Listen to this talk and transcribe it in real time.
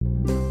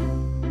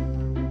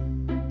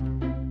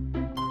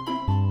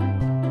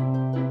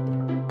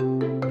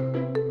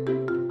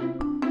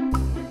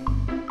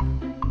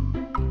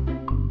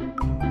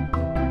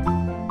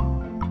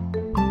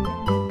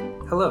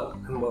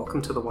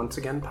welcome to the Once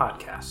Again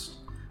podcast.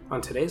 On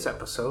today's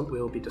episode,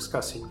 we will be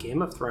discussing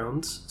Game of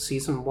Thrones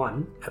Season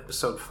 1,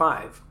 Episode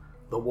 5,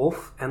 The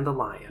Wolf and the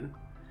Lion.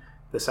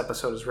 This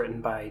episode is written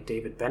by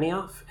David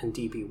Benioff and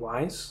D.B.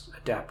 Weiss,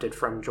 adapted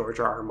from George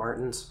R.R.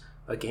 Martin's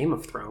A Game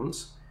of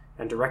Thrones,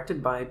 and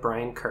directed by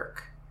Brian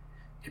Kirk.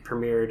 It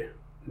premiered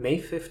May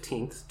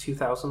 15th,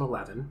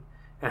 2011,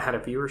 and had a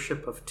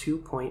viewership of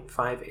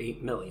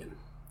 2.58 million.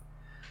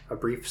 A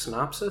brief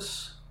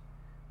synopsis.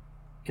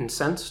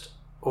 Incensed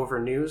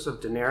over news of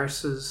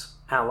Daenerys'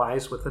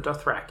 allies with the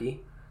Dothraki,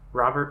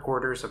 Robert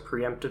orders a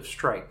preemptive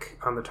strike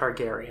on the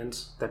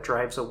Targaryens that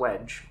drives a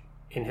wedge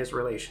in his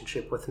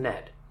relationship with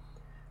Ned.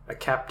 A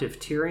captive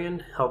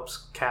Tyrion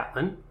helps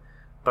Catelyn,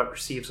 but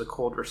receives a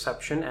cold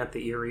reception at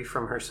the Eyrie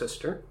from her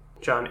sister,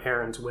 Jon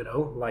Arryn's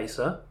widow,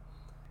 Lysa.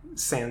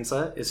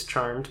 Sansa is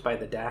charmed by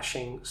the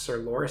dashing Sir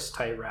Loras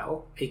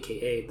Tyrell,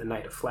 aka the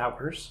Knight of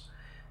Flowers,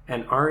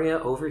 and Arya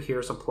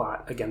overhears a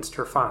plot against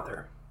her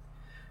father.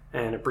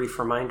 And a brief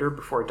reminder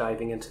before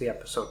diving into the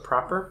episode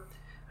proper,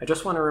 I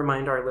just want to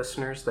remind our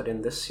listeners that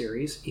in this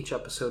series, each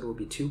episode will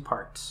be 2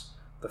 parts.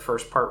 The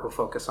first part will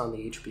focus on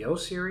the HBO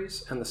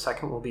series, and the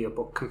second will be a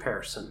book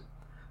comparison.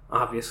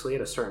 Obviously,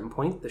 at a certain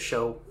point, the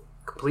show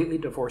completely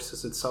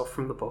divorces itself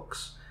from the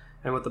books,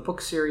 and with the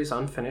book series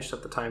unfinished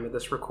at the time of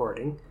this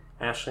recording,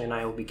 Ashley and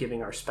I will be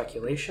giving our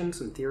speculations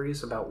and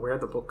theories about where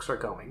the books are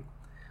going.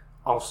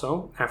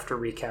 Also, after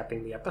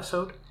recapping the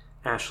episode,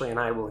 Ashley and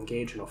I will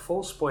engage in a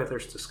full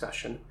spoilers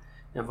discussion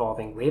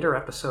involving later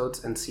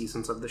episodes and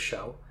seasons of the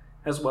show,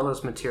 as well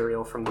as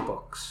material from the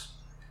books.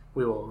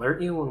 We will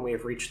alert you when we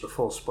have reached the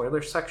full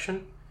spoiler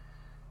section,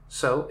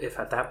 so if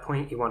at that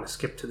point you want to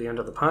skip to the end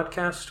of the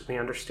podcast, we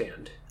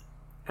understand.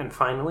 And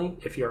finally,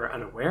 if you are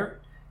unaware,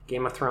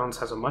 Game of Thrones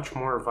has a much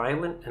more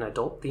violent and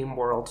adult-themed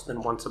world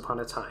than Once Upon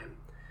a Time.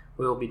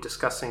 We will be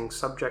discussing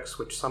subjects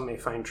which some may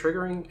find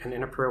triggering and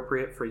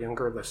inappropriate for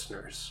younger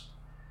listeners.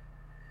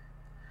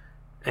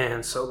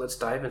 And so let's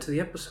dive into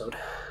the episode.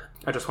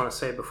 I just want to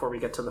say before we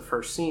get to the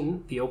first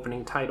scene, the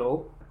opening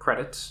title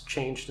credits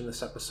changed in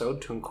this episode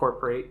to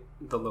incorporate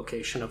the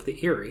location of the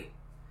Eyrie.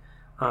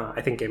 I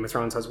think Game of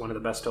Thrones has one of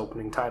the best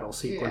opening title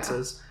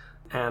sequences,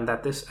 and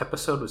that this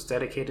episode was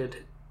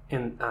dedicated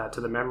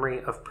to the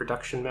memory of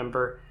production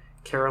member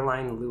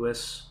Caroline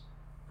Lewis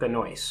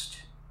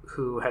Benoist,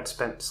 who had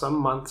spent some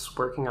months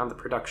working on the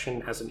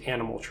production as an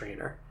animal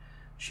trainer.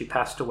 She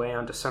passed away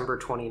on December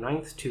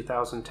 29th,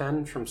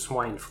 2010 from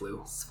swine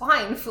flu.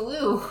 Swine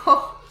flu?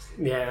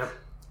 Yeah.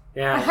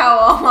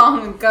 How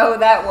long ago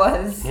that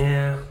was.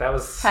 Yeah, that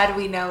was... Had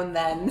we known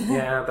then.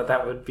 Yeah,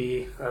 that would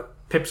be a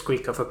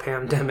pipsqueak of a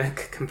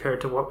pandemic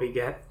compared to what we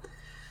get.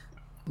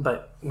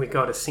 But we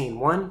go to scene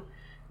 1,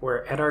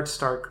 where Eddard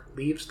Stark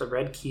leaves the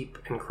Red Keep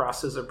and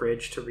crosses a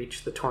bridge to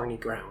reach the Tourney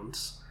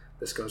grounds.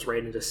 This goes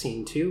right into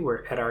scene 2,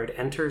 where Eddard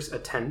enters a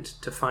tent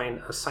to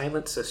find a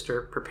silent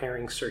sister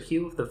preparing Sir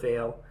Hugh of the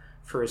Vale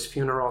for his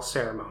funeral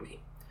ceremony.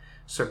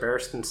 Sir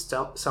Barristan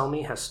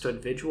Selmy has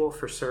stood vigil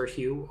for Sir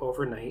Hugh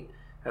overnight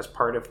as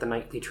part of the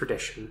nightly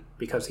tradition,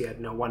 because he had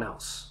no one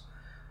else.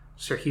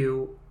 Sir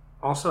Hugh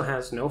also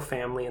has no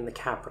family in the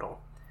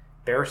capital.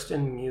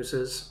 Barristan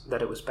muses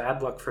that it was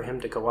bad luck for him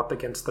to go up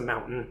against the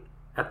mountain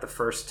at the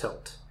first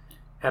tilt.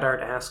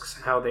 Eddard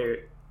asks how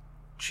they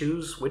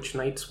choose which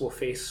knights will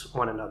face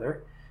one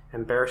another,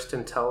 and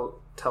Barristan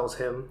tells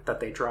him that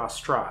they draw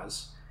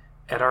straws.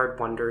 Eddard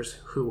wonders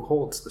who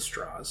holds the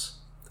straws.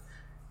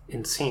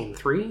 In scene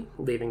 3,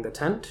 leaving the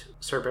tent,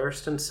 Sir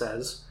Barristan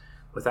says,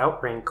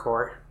 without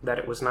rancor, that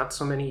it was not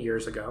so many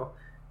years ago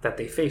that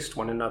they faced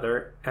one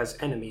another as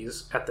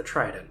enemies at the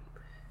Trident.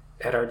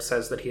 Eddard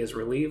says that he is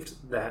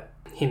relieved that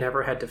he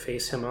never had to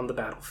face him on the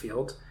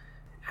battlefield,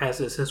 as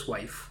is his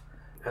wife,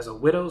 as a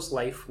widow's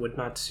life would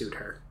not suit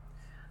her.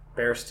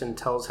 Barristan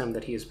tells him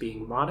that he is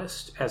being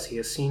modest, as he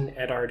has seen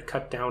Eddard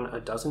cut down a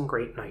dozen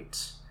great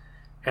knights.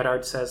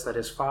 Eddard says that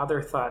his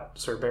father thought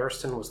Sir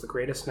Barristan was the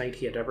greatest knight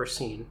he had ever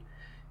seen,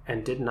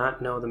 and did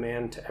not know the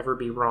man to ever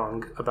be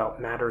wrong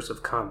about matters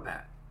of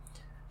combat.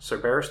 Sir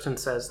Barristan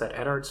says that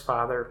Eddard's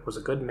father was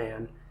a good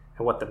man,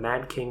 and what the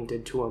Mad King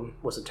did to him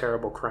was a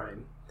terrible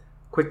crime.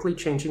 Quickly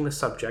changing the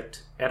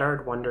subject,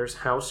 Eddard wonders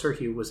how Sir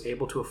Hugh was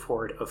able to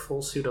afford a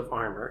full suit of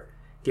armor,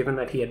 given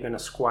that he had been a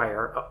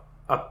squire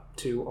up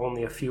to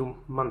only a few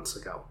months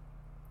ago.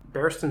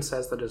 Barristan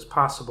says that it is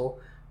possible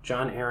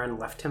Jon Arryn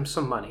left him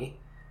some money,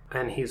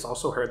 and he's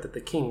also heard that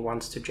the king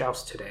wants to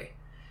joust today.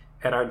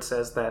 Eddard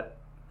says that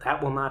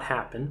will not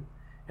happen,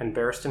 and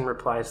Barristan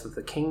replies that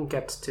the king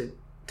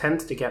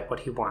tends to get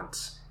what he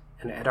wants,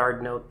 and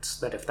Eddard notes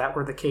that if that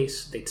were the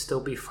case, they'd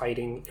still be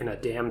fighting in a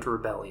damned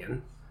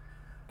rebellion.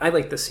 I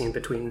like the scene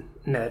between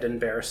Ned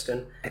and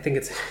Barristan. I think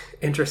it's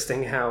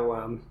interesting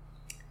how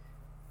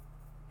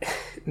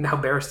now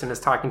Barristan is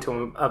talking to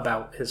him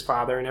about his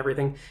father and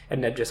everything,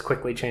 and Ned just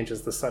quickly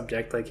changes the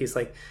subject. Like, he's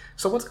like,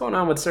 so what's going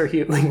on with Sir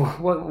Hugh?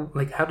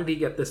 Like, how did he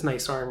get this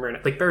nice armor?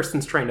 And like,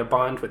 Barristan's trying to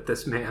bond with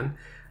this man,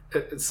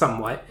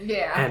 somewhat.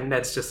 Yeah. And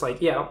Ned's just like,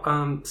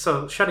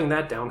 so shutting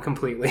that down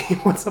completely.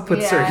 What's up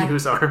with Sir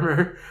Hugh's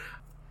armor?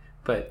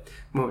 But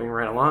moving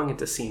right along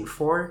into scene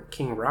 4,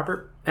 King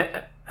Robert...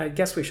 I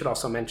guess we should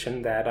also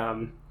mention that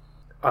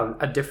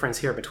a difference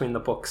here between the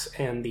books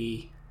and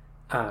the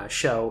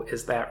show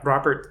is that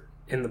Robert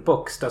in the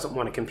books doesn't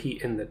want to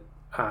compete in the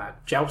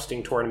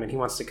jousting tournament. He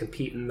wants to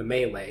compete in the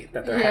melee.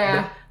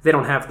 They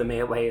don't have the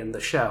melee in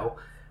the show.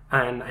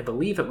 And I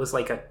believe it was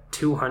like a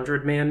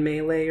 200-man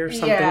melee or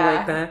something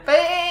like that. But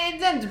it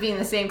ends up being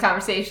the same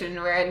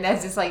conversation where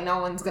it's just like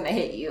no one's going to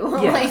hit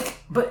you. Yeah,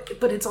 but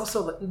it's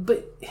also...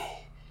 But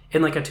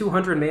in like a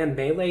 200-man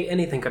melee,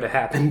 anything could have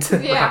happened to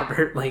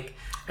Robert.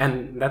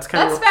 And that's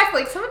kind of... That's fact.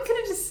 Like, someone could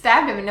have just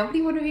stabbed him and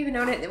nobody would have even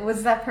known it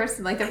was that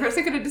person. Like, the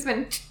person could have just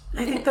been...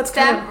 I think that's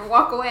stab kind of... or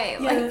walk away.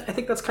 Yeah, I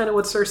think that's kind of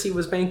what Cersei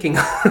was banking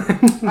on.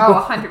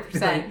 Oh,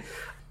 100%.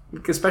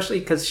 Especially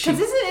because she...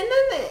 Because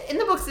in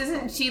the books,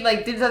 doesn't she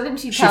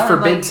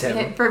forbids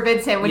him.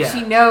 Forbids him, which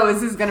she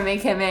knows is going to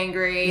make him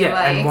angry.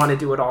 Yeah, and want to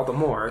do it all the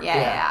more.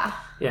 Yeah.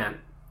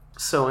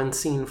 So in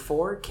scene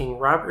 4, King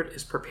Robert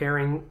is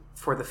preparing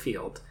for the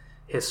field.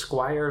 His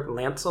squire,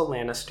 Lancel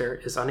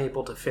Lannister, is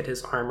unable to fit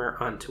his armor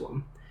onto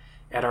him.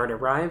 Eddard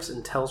arrives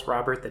and tells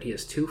Robert that he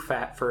is too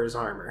fat for his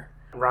armor.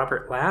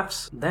 Robert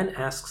laughs, then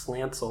asks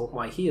Lancel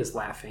why he is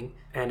laughing,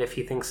 and if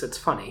he thinks it's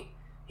funny.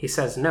 He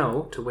says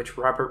no, to which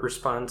Robert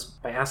responds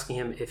by asking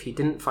him if he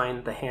didn't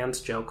find the hands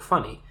joke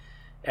funny.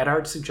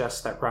 Eddard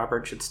suggests that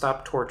Robert should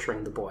stop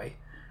torturing the boy.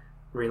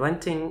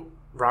 Relenting,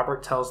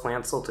 Robert tells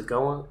Lancel to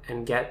go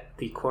and get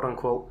the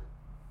quote-unquote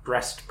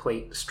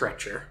breastplate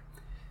stretcher.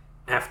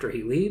 After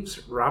he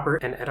leaves,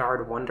 Robert and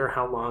Eddard wonder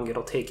how long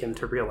it'll take him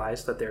to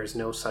realize that there is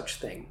no such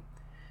thing.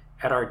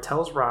 Eddard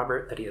tells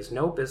Robert that he has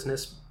no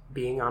business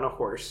being on a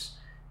horse,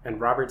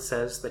 and Robert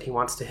says that he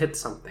wants to hit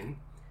something.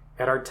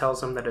 Eddard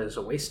tells him that it is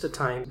a waste of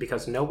time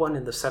because no one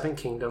in the Seven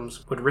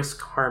Kingdoms would risk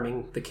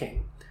harming the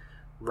king.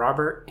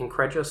 Robert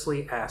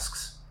incredulously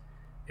asks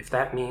if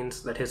that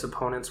means that his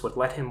opponents would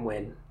let him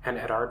win, and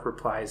Eddard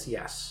replies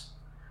yes.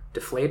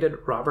 Deflated,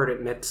 Robert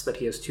admits that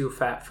he is too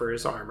fat for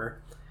his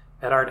armor.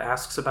 Eddard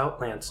asks about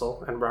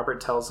Lancel, and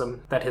Robert tells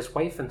him that his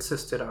wife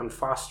insisted on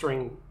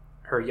fostering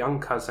her young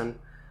cousin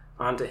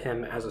onto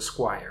him as a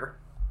squire.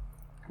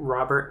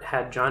 Robert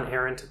had Jon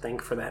Arryn to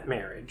thank for that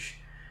marriage,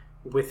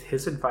 with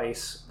his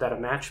advice that a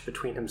match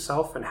between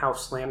himself and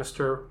House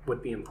Lannister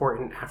would be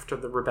important after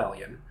the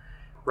rebellion.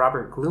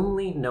 Robert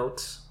gloomily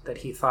notes that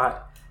he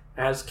thought,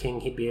 as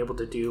king, he'd be able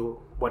to do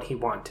what he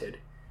wanted.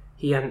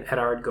 He and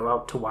Eddard go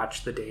out to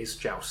watch the day's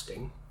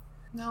jousting.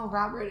 No,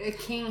 Robert, a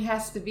king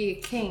has to be a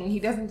king. He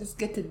doesn't just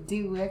get to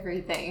do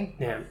everything.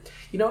 Yeah.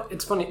 You know,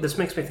 it's funny. This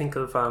makes me think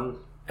of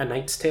A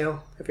Knight's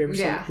Tale. Have you ever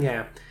seen it?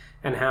 Yeah.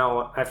 And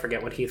how, I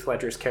forget what Heath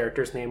Ledger's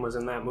character's name was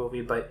in that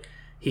movie, but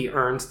he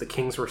earns the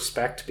king's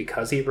respect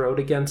because he rode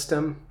against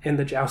him in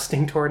the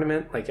jousting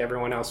tournament. Like,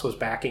 everyone else was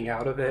backing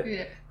out of it.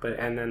 Yeah.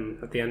 And then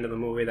at the end of the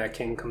movie, that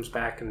king comes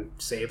back and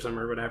saves him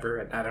or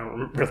whatever. I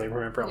don't really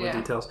remember all the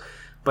details.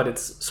 But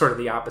it's sort of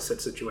the opposite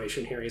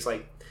situation here. He's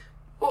like,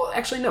 well,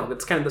 actually, no,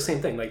 it's kind of the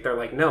same thing. Like, they're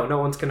like, no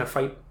one's going to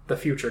fight the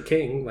future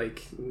king.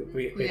 Like,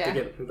 we have to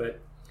get... But,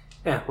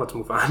 let's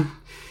move on.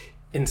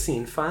 In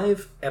scene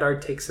 5,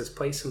 Eddard takes his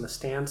place in the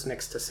stands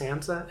next to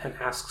Sansa and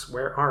asks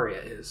where Arya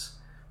is.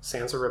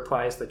 Sansa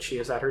replies that she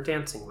is at her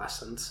dancing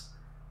lessons.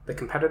 The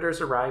competitors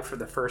arrive for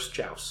the first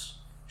joust.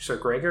 Sir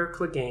Gregor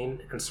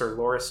Clegane and Sir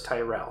Loras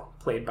Tyrell,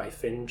 played by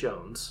Finn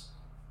Jones,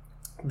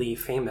 the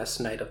famous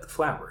Knight of the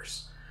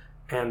Flowers,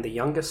 and the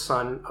youngest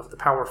son of the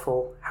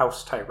powerful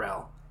House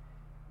Tyrell,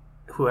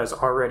 who has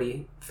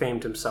already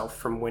famed himself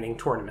from winning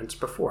tournaments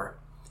before.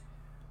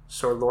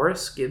 Sir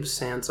Loras gives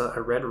Sansa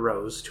a red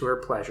rose to her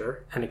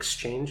pleasure and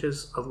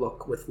exchanges a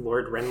look with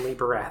Lord Renly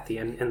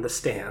Baratheon in the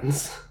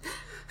stands.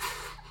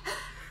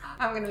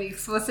 I'm going to be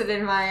explicit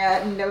in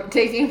my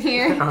note-taking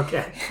here.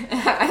 Okay.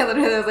 I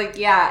literally was like,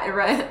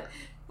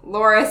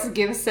 Loras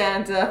gives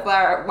Sansa a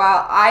flower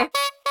while I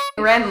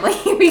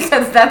Renly,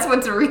 because that's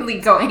what's really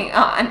going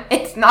on.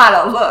 It's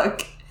not a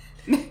look.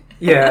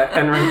 Yeah,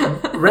 and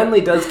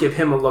Renly does give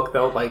him a look,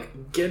 though,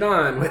 like, get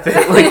on with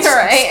it. Like,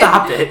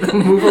 stop it.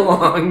 Move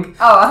along.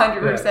 Oh,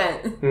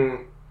 100%. Yeah.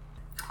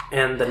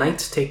 And the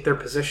knights take their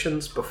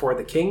positions before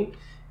the king,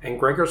 and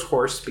Gregor's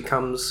horse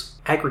becomes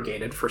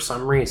aggregated for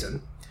some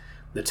reason.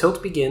 The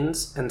tilt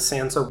begins, and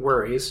Sansa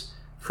worries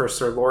for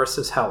Sir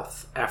Loras'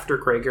 health after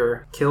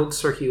Gregor killed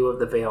Sir Hugh of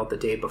the Vale the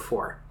day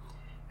before.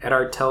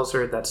 Eddard tells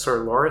her that Sir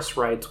Loras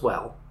rides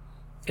well.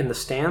 In the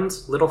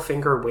stands,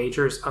 Littlefinger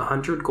wagers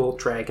 100 gold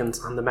dragons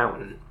on the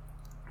mountain.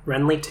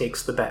 Renly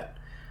takes the bet.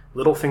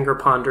 Littlefinger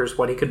ponders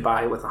what he could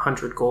buy with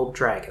 100 gold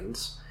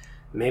dragons.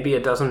 Maybe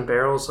a dozen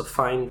barrels of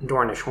fine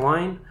Dornish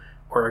wine,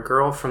 or a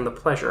girl from the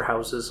pleasure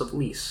houses of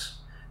Lys.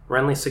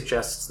 Renly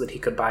suggests that he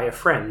could buy a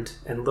friend,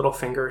 and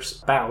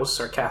Littlefinger bows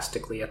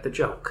sarcastically at the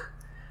joke.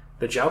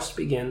 The joust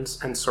begins,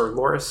 and Sir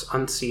Loras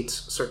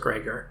unseats Sir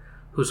Gregor,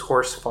 whose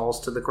horse falls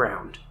to the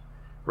ground.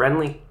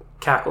 Renly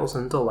cackles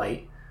in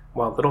delight,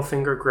 while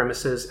Littlefinger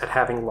grimaces at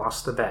having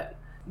lost the bet,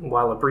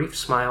 while a brief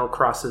smile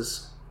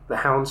crosses the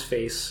hound's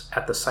face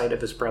at the sight of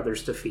his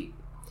brother's defeat.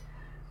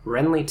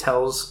 Renly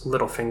tells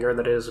Littlefinger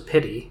that it is a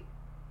pity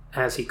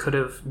as he could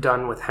have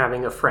done with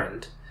having a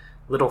friend.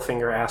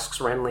 Littlefinger asks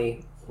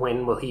Renly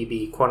when will he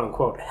be,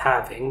 quote-unquote,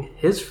 having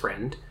his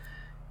friend,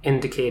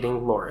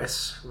 indicating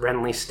Loras.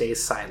 Renly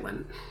stays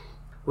silent.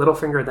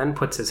 Littlefinger then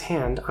puts his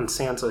hand on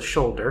Sansa's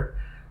shoulder,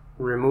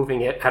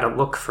 removing it at a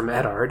look from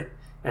Eddard,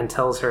 and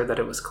tells her that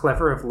it was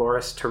clever of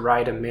Loras to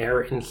ride a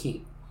mare in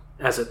heat,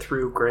 as it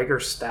threw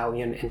Gregor's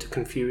stallion into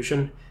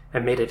confusion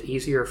and made it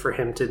easier for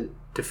him to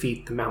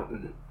defeat the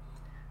Mountain.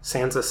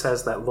 Sansa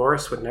says that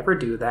Loras would never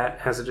do that,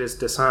 as it is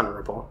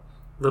dishonorable.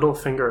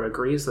 Littlefinger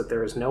agrees that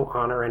there is no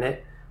honor in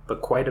it,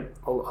 but quite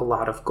a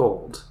lot of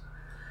gold.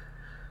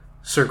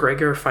 Sir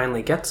Gregor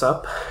finally gets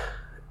up.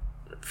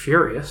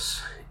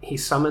 Furious, he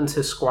summons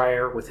his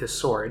squire with his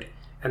sword,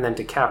 and then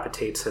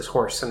decapitates his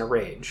horse in a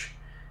rage.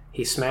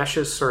 He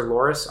smashes Sir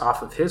Loras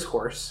off of his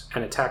horse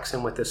and attacks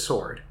him with his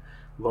sword.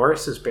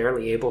 Loras is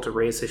barely able to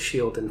raise his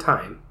shield in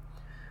time.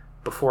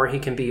 Before he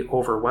can be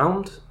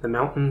overwhelmed, the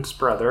Mountain's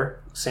brother,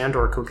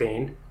 Sandor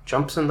Clegane,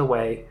 jumps in the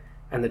way,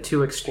 and the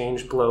two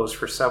exchange blows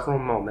for several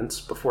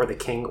moments before the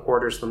king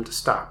orders them to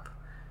stop.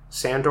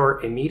 Sandor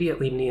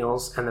immediately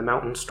kneels, and the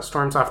Mountain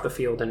storms off the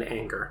field in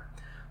anger.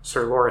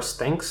 Sir Loras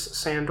thanks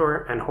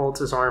Sandor and holds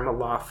his arm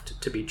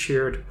aloft to be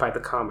cheered by the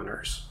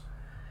commoners.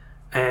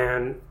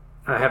 And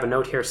I have a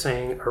note here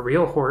saying, a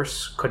real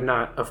horse could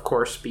not, of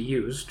course, be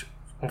used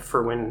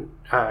for when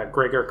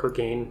Gregor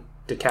Clegane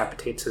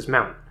decapitates his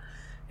mount.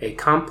 A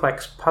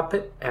complex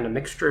puppet and a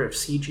mixture of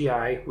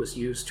CGI was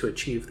used to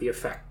achieve the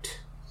effect.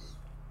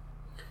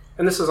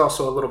 And this is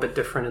also a little bit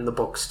different in the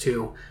books,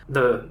 too.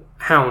 The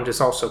Hound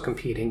is also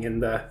competing in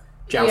the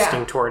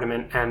jousting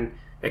tournament, and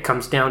it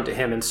comes down to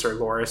him and Sir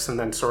Loras, and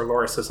then Sir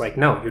Loras is like,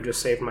 no, you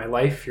just saved my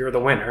life, you're the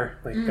winner.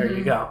 There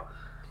you go.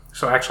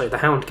 So actually, the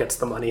Hound gets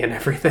the money and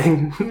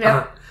everything.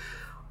 Yep.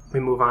 We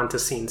move on to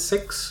scene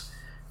 6,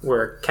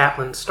 where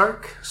Catelyn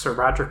Stark, Sir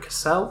Rodrik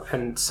Cassel,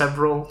 and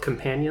several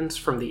companions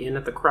from the Inn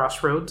at the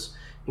Crossroads,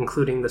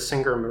 including the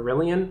singer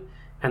Marillion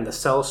and the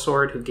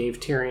sellsword who gave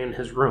Tyrion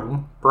his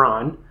room,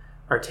 Bronn,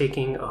 are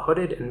taking a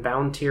hooded and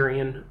bound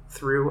Tyrion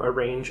through a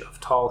range of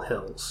tall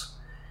hills.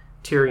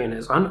 Tyrion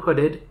is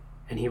unhooded,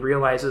 and he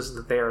realizes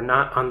that they are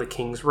not on the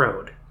King's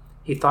Road.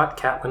 He thought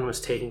Catelyn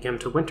was taking him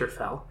to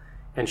Winterfell,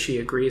 and she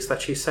agrees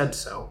that she said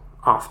so,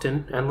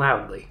 often and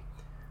loudly.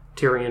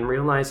 Tyrion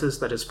realizes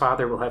that his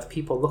father will have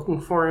people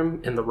looking for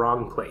him in the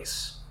wrong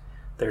place.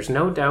 There's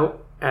no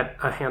doubt at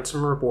a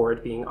handsome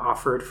reward being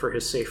offered for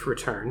his safe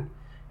return,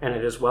 and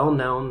it is well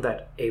known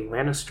that a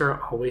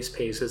Lannister always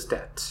pays his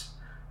debts.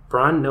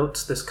 Bronn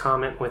notes this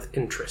comment with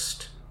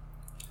interest.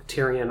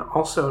 Tyrion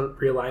also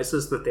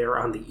realizes that they are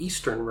on the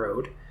Eastern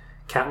Road.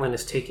 Catelyn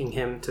is taking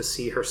him to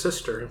see her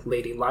sister,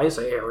 Lady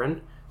Lysa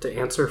Arryn, to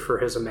answer for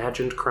his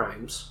imagined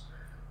crimes.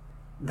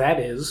 That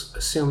is,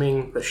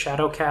 assuming the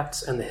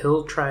Shadowcats and the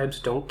Hill tribes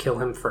don't kill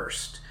him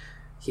first.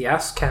 He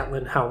asks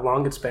Catelyn how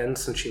long it's been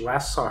since she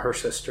last saw her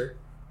sister,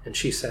 and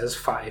she says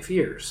 5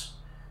 years.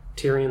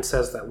 Tyrion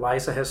says that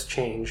Lysa has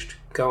changed,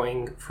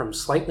 going from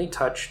slightly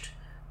touched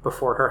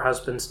before her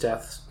husband's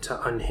death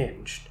to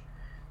unhinged.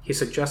 He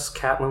suggests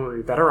Catelyn would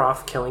be better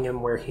off killing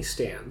him where he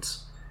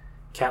stands.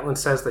 Catelyn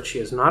says that she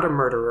is not a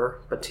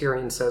murderer, but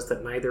Tyrion says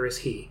that neither is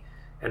he,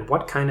 and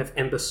what kind of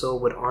imbecile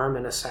would arm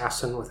an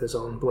assassin with his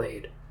own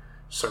blade?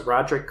 Sir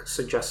Rodrik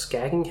suggests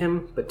gagging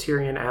him, but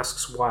Tyrion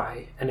asks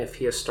why, and if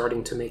he is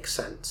starting to make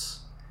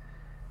sense.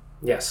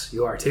 Yes,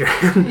 you are,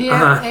 Tyrion.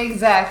 Yeah,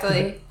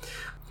 exactly.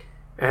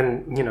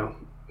 And,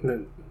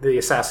 the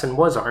assassin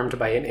was armed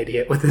by an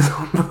idiot with his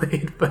own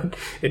blade, but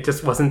it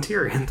just wasn't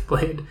Tyrion's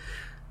blade.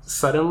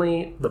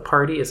 Suddenly, the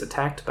party is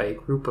attacked by a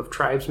group of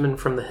tribesmen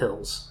from the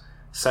hills.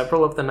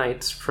 Several of the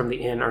knights from the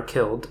inn are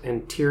killed,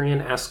 and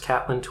Tyrion asks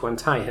Catelyn to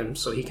untie him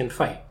so he can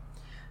fight.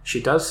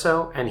 She does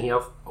so, and he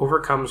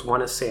overcomes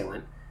one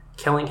assailant,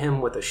 killing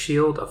him with a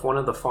shield of one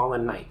of the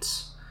fallen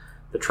knights.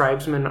 The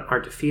tribesmen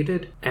are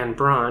defeated, and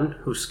Bronn,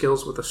 whose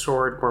skills with the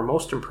sword were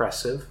most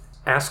impressive,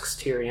 asks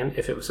Tyrion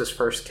if it was his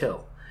first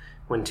kill.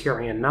 When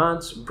Tyrion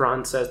nods,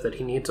 Bronn says that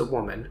he needs a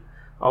woman,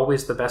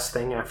 always the best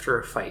thing after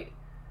a fight.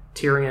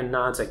 Tyrion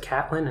nods at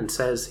Catelyn and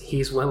says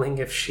he's willing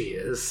if she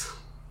is.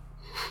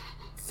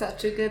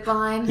 Such a good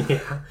line.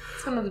 Yeah.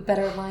 It's one of the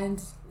better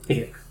lines.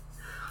 Yeah.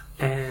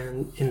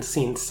 And in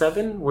scene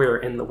 7, we're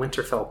in the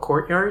Winterfell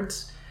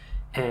courtyards,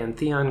 and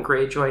Theon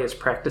Greyjoy is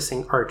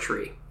practicing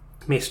archery.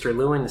 Maester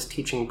Luwin is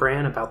teaching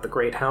Bran about the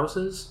Great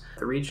Houses,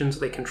 the regions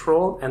they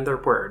control, and their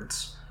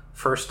words.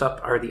 First up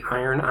are the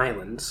Iron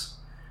Islands.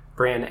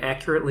 Bran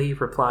accurately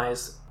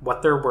replies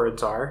what their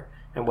words are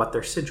and what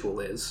their sigil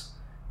is.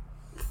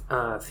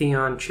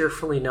 Theon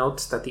cheerfully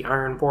notes that the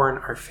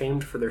Ironborn are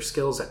famed for their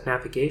skills at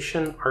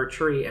navigation,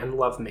 archery, and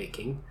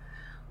lovemaking.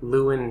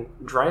 Luwin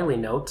dryly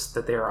notes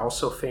that they are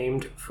also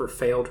famed for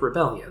failed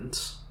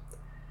rebellions.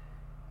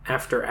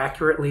 After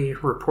accurately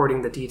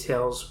reporting the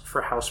details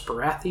for House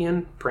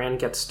Baratheon, Bran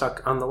gets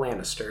stuck on the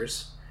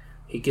Lannisters.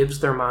 He gives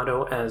their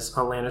motto as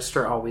a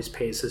Lannister always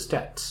pays his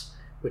debts,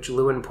 which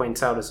Luwin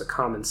points out as a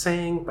common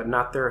saying, but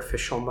not their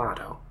official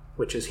motto,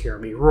 which is Hear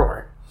Me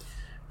Roar.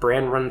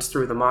 Bran runs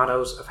through the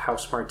mottos of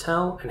House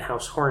Martell and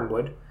House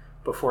Hornwood,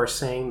 before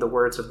saying the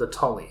words of the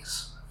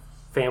Tullys,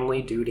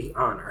 family, duty,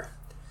 honor.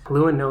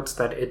 Luwin notes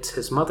that it's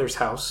his mother's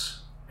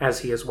house, as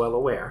he is well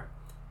aware,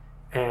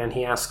 and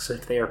he asks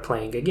if they are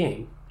playing a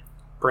game.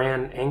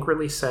 Bran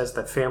angrily says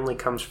that family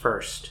comes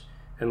first,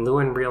 and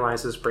Luwin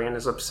realizes Bran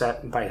is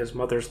upset by his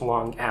mother's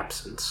long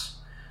absence.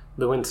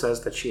 Luwin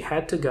says that she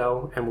had to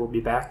go and will be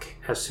back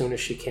as soon as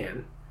she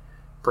can.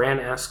 Bran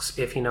asks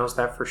if he knows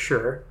that for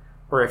sure,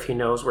 or if he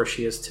knows where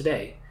she is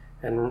today,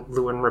 and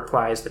Luwin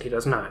replies that he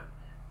does not.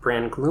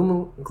 Bran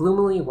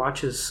gloomily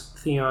watches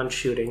Theon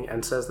shooting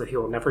and says that he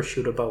will never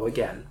shoot a bow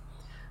again.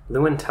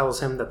 Luwin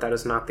tells him that that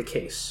is not the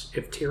case.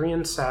 If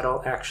Tyrion's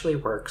saddle actually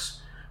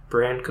works,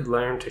 Bran could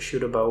learn to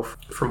shoot a bow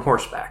from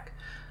horseback.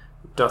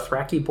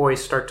 Dothraki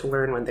boys start to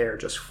learn when they are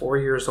just 4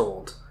 years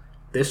old.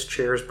 This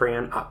cheers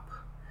Bran up.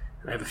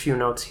 And I have a few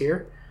notes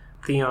here.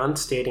 Theon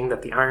stating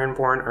that the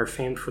Ironborn are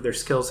famed for their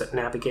skills at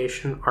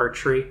navigation,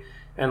 archery,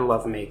 and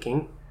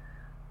lovemaking.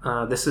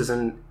 This is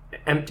an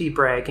empty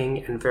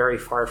bragging and very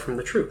far from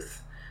the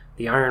truth.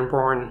 The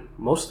Ironborn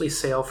mostly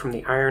sail from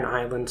the Iron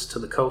Islands to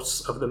the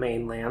coasts of the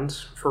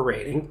mainlands for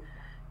raiding,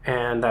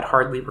 and that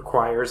hardly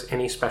requires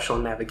any special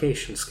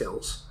navigation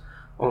skills.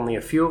 Only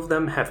a few of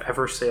them have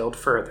ever sailed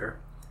further.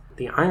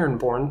 The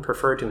Ironborn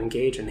prefer to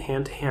engage in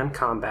hand-to-hand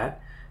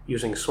combat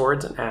using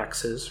swords and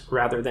axes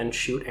rather than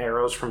shoot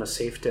arrows from a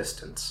safe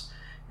distance.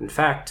 In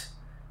fact,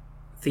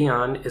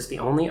 Theon is the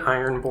only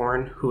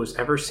Ironborn who has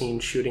ever seen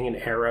shooting an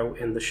arrow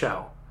in the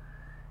show.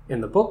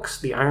 In the books,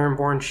 the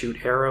Ironborn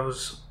shoot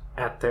arrows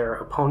at their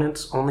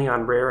opponents only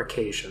on rare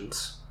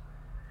occasions.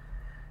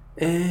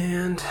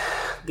 And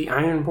the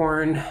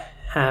Ironborn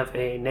have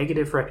a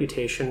negative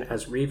reputation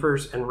as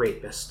reavers and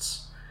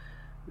rapists.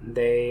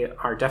 They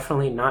are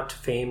definitely not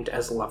famed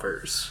as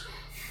lovers.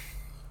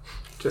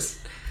 Just...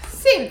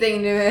 Same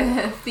thing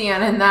to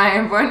Theon and the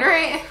Ironborn,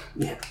 right?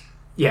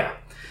 Yeah.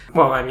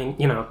 Well, I mean,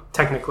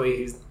 technically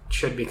he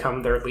should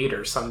become their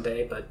leader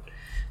someday, but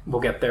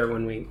we'll get there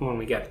when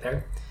we get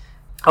there.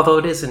 Although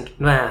it isn't...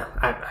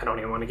 I don't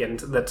even want to get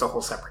into... That's a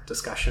whole separate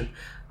discussion.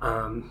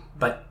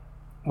 But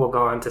we'll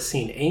go on to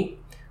scene 8,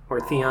 where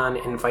Theon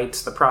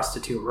invites the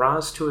prostitute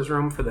Ros to his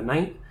room for the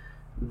night,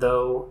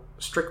 though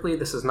strictly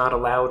this is not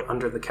allowed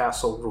under the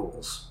castle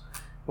rules.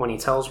 When he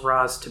tells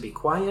Ros to be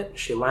quiet,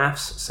 she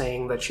laughs,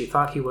 saying that she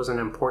thought he was an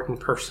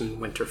important person in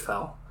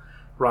Winterfell.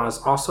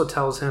 Ros also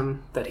tells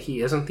him that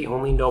he isn't the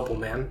only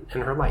nobleman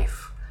in her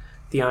life.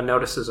 Theon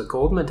notices a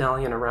gold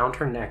medallion around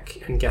her neck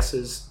and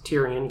guesses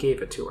Tyrion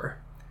gave it to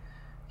her.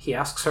 He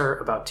asks her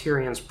about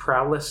Tyrion's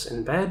prowess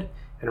in bed,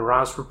 and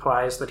Ros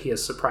replies that he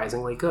is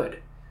surprisingly good.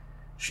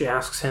 She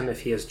asks him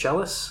if he is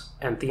jealous,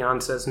 and Theon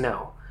says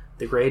no.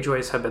 The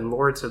Greyjoys have been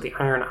lords of the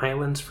Iron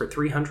Islands for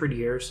 300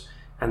 years,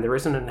 and there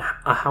isn't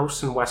a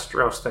house in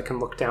Westeros that can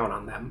look down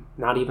on them,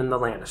 not even the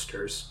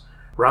Lannisters.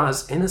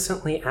 Ros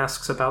innocently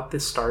asks about the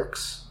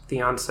Starks.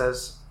 Theon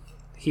says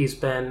he's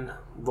been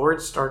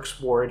Lord Stark's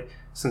ward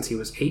since he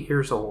was 8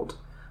 years old,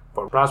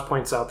 but Ros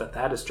points out that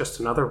that is just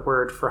another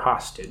word for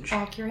hostage.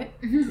 Accurate.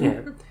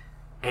 Yeah.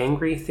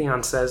 Angry,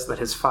 Theon says that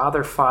his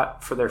father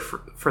fought for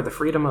the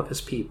freedom of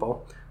his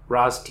people.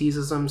 Ros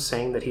teases him,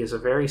 saying that he is a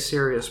very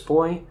serious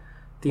boy.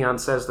 Theon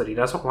says that he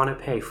doesn't want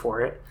to pay for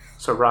it,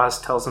 so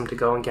Ros tells him to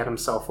go and get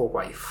himself a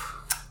wife.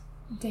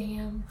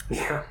 Damn.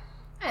 Yeah.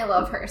 I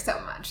love her so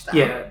much, though.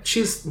 Yeah,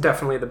 she's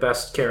definitely the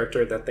best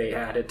character that they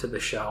added to the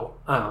show.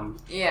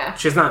 Yeah.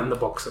 She's not in the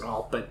books at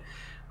all, but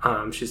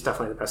she's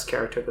definitely the best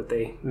character that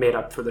they made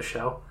up for the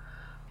show.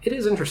 It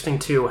is interesting,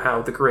 too,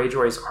 how the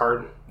Greyjoys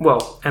are,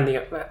 and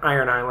the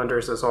Iron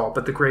Islanders as all,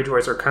 but the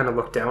Greyjoys are kind of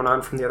looked down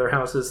on from the other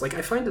houses. Like,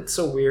 I find it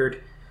so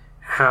weird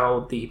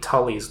how the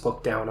Tullys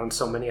look down on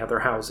so many other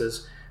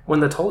houses, when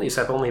the Tullys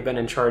have only been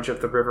in charge of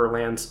the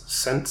Riverlands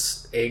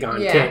since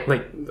Aegon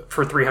came,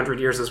 for 300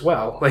 years as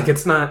well. Like,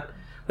 it's not,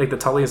 like, the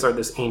Tullys are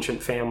this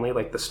ancient family,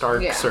 like the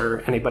Starks or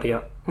anybody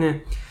else.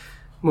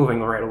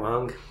 Moving right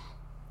along.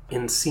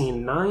 In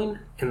scene 9,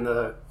 in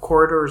the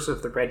corridors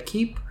of the Red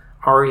Keep,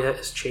 Arya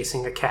is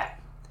chasing a cat.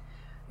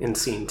 In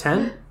scene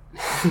 10,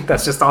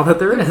 that's just all that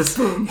there is.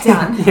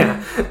 Done.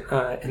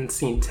 In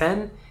scene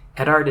 10,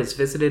 Eddard is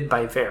visited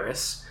by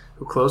Varys,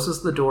 who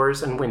closes the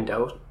doors and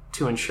window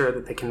to ensure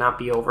that they cannot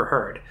be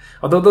overheard.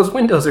 Although those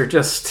windows are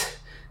just,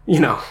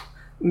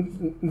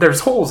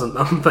 there's holes in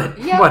them, but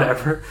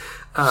whatever.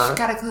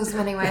 Gotta close them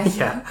anyway.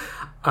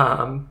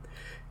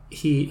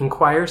 He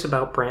inquires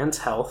about Bran's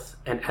health,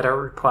 and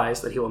Eddard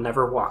replies that he will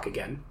never walk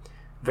again.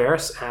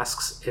 Varys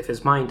asks if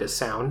his mind is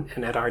sound,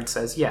 and Eddard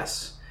says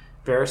yes.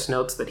 Varys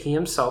notes that he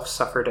himself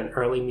suffered an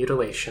early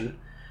mutilation,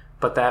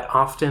 but that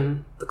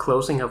often the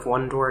closing of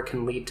one door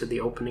can lead to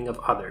the opening of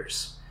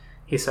others.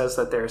 He says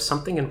that there is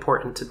something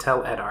important to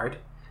tell Eddard,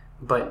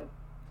 but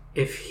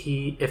if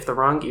the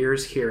wrong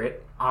ears hear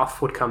it,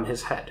 off would come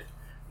his head.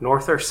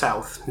 North or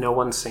south, no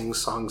one sings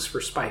songs for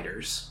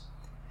spiders.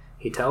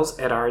 He tells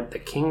Eddard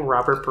that King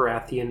Robert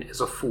Baratheon is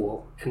a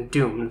fool and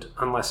doomed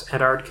unless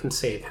Eddard can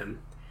save him.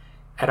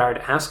 Eddard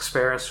asks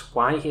Varys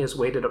why he has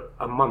waited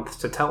a month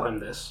to tell him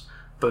this,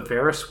 but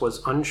Varys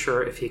was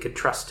unsure if he could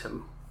trust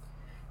him.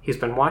 He's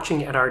been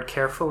watching Eddard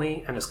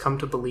carefully and has come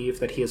to believe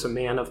that he is a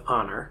man of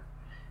honor.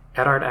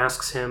 Eddard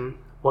asks him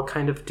what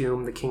kind of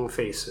doom the king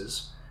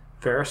faces.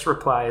 Varys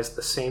replies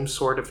the same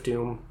sort of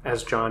doom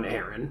as Jon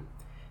Arryn.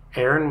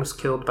 Arryn was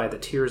killed by the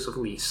tears of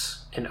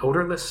Lys, an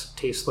odorless,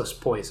 tasteless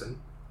poison.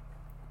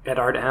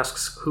 Eddard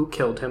asks who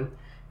killed him,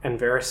 and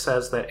Varys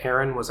says that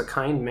Arryn was a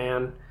kind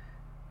man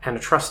and a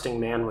trusting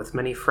man with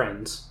many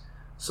friends,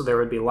 so there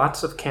would be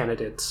lots of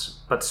candidates,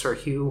 but Sir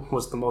Hugh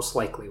was the most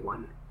likely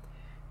one.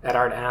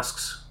 Eddard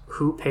asks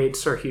who paid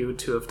Sir Hugh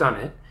to have done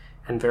it,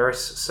 and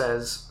Varys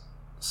says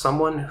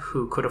someone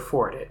who could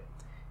afford it.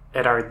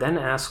 Eddard then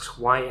asks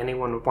why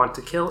anyone would want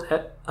to kill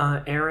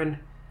Arryn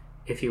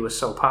if he was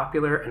so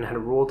popular and had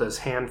ruled as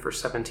Hand for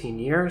 17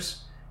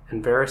 years,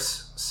 and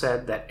Varys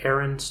said that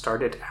Arryn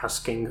started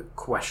asking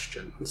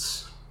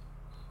questions.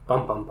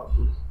 Bum bum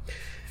bum.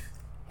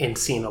 In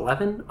scene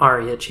 11,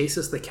 Arya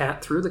chases the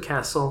cat through the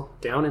castle,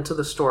 down into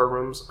the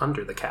storerooms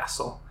under the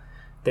castle.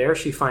 There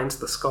she finds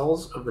the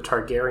skulls of the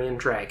Targaryen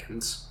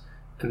dragons.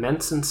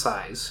 Immense in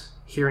size,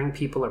 hearing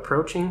people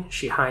approaching,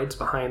 she hides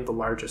behind the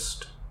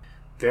largest.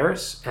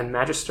 Varys and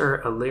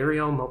Magister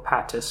Illyrio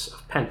Mopatis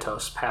of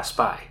Pentos pass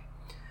by.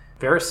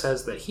 Varys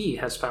says that he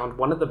has found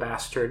one of the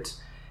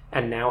bastards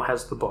and now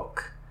has the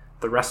book.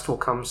 The rest will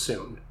come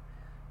soon.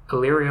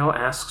 Illyrio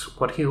asks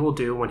what he will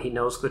do when he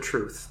knows the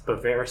truth,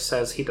 but Varys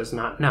says he does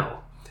not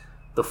know.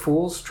 The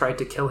fools tried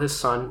to kill his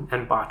son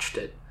and botched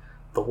it.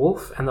 The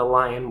wolf and the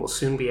lion will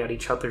soon be at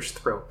each other's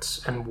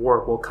throats, and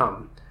war will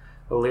come.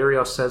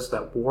 Illyrio says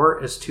that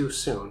war is too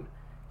soon.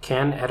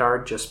 Can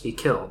Eddard just be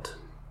killed?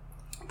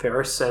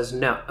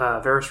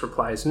 Varys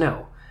replies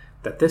no,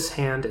 that this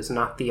hand is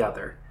not the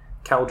other.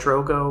 Khal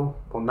Drogo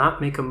will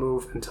not make a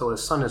move until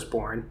his son is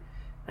born,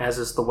 as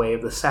is the way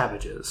of the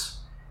savages.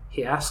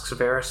 He asks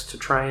Varys to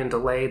try and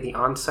delay the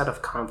onset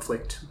of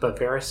conflict, but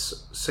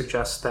Varys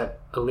suggests that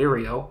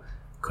Illyrio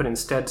could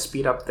instead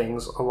speed up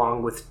things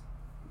along with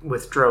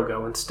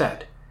Drogo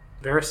instead.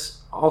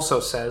 Varys also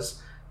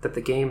says that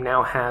the game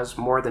now has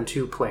more than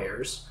 2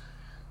 players,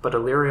 but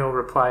Illyrio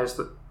replies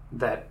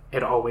that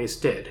it always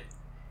did.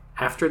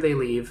 After they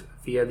leave,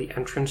 via the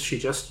entrance she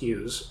just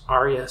used,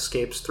 Arya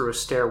escapes through a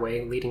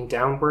stairway leading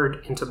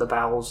downward into the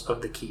bowels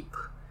of the keep.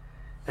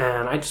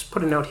 And I just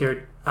put a note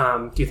here.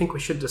 Do you think we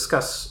should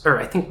discuss, or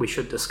I think we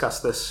should discuss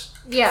this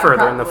further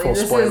probably. In the full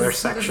spoiler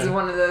section? This is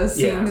one of those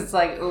scenes, it's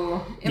like,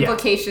 ooh,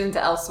 implications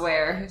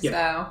elsewhere. Yeah.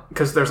 So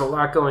because there's a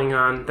lot going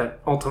on that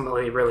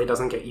ultimately really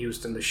doesn't get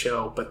used in the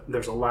show, but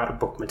there's a lot of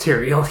book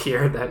material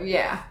here that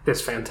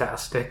is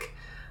fantastic.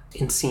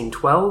 In scene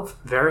 12,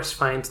 Varys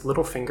finds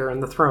Littlefinger in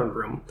the throne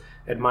room,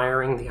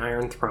 admiring the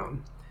Iron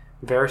Throne.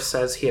 Varys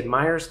says he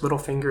admires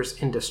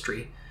Littlefinger's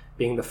industry,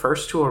 being the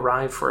first to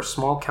arrive for a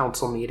small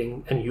council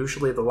meeting and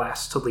usually the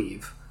last to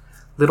leave.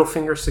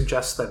 Littlefinger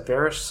suggests that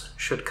Varys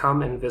should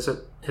come and visit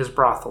his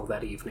brothel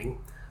that evening.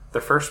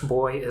 The first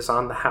boy is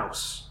on the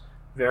house.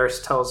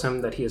 Varys tells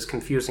him that he is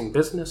confusing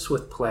business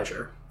with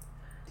pleasure.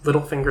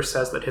 Littlefinger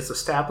says that his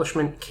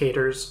establishment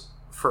caters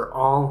for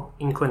all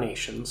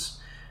inclinations.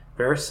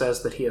 Varys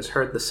says that he has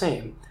heard the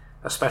same,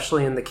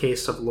 especially in the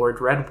case of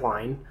Lord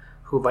Redwine,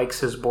 who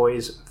likes his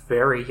boys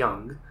very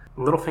young.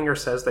 Littlefinger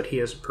says that he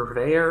is a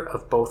purveyor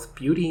of both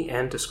beauty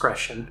and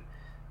discretion.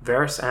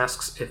 Varys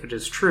asks if it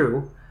is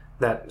true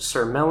that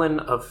Sir Melon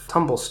of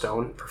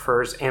Tumblestone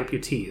prefers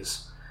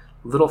amputees.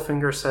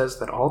 Littlefinger says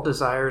that all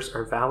desires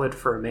are valid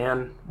for a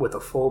man with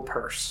a full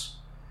purse.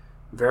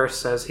 Varys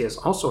says he has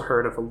also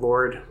heard of a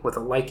lord with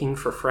a liking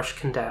for fresh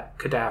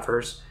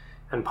cadavers,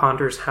 and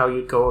ponders how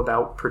you'd go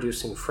about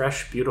producing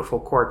fresh, beautiful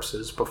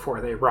corpses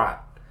before they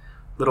rot.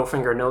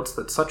 Littlefinger notes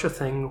that such a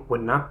thing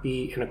would not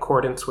be in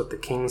accordance with the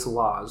king's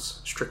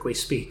laws, strictly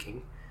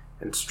speaking,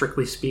 and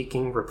strictly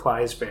speaking,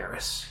 replies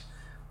Varys.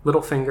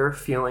 Littlefinger,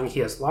 feeling he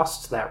has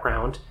lost that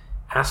round,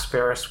 asks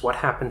Varys what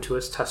happened to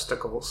his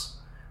testicles.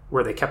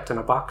 Were they kept in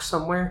a box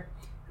somewhere?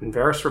 And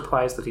Varys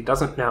replies that he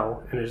doesn't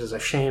know, and it is a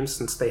shame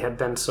since they had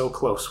been so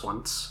close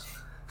once.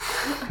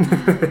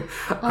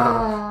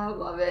 I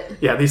love it.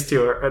 Yeah, these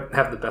two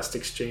have the best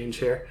exchange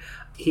here.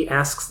 He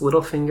asks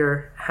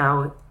Littlefinger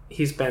how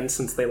he's been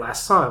since they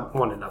last saw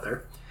one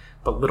another,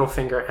 but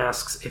Littlefinger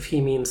asks if he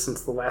means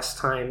since the last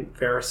time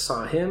Varys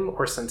saw him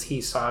or since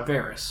he saw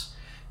Varys.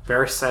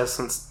 Varys says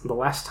since the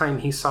last time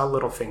he saw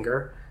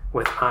Littlefinger,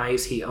 with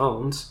eyes he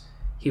owns,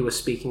 he was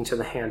speaking to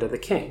the hand of the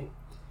king.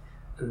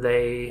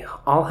 They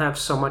all have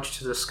so much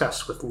to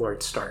discuss with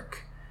Lord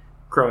Stark.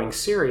 Growing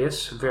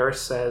serious, Varys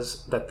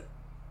says that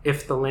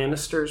if the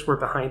Lannisters were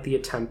behind the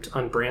attempt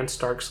on Bran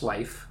Stark's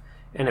life,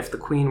 and if the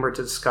Queen were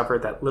to discover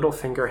that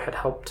Littlefinger had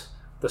helped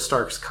the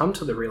Starks come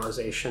to the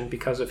realization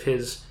because of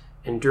his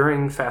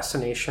enduring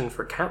fascination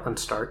for Catelyn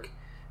Stark,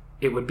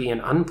 it would be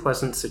an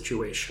unpleasant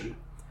situation.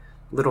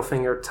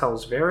 Littlefinger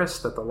tells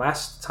Varys that the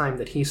last time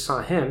that he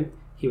saw him,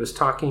 he was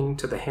talking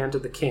to the hand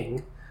of the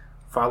king,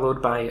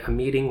 followed by a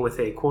meeting with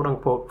a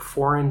quote-unquote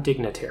foreign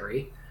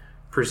dignitary,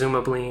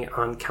 presumably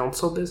on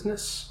council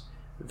business.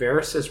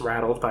 Varys is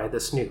rattled by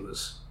this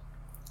news.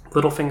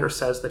 Littlefinger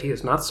says that he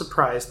is not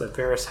surprised that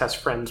Varys has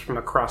friends from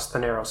across the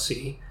Narrow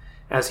Sea,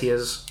 as he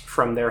is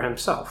from there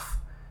himself.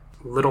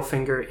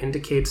 Littlefinger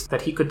indicates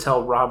that he could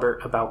tell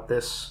Robert about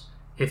this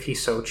if he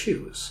so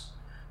choose.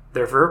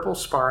 Their verbal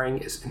sparring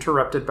is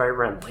interrupted by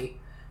Renly,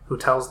 who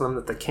tells them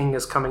that the king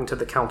is coming to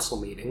the council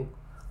meeting.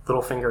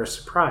 Littlefinger is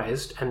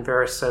surprised, and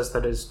Varys says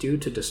that it is due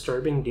to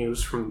disturbing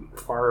news from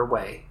far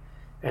away,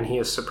 and he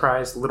is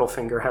surprised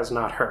Littlefinger has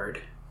not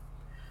heard.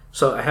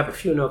 So I have a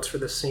few notes for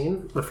this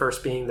scene, the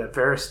first being that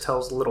Varys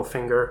tells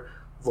Littlefinger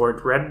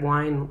Lord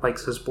Redwine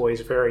likes his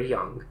boys very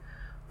young.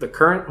 The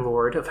current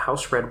lord of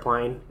House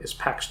Redwine is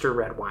Paxter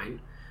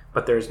Redwine,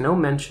 but there is no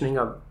mentioning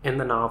of in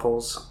the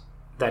novels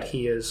that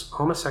he is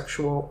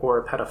homosexual or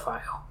a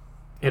pedophile.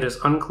 It is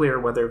unclear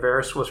whether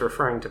Varys was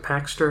referring to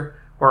Paxter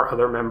or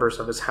other members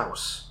of his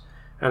house.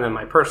 And then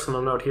my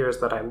personal note here is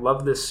that I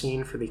love this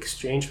scene for the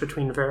exchange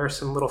between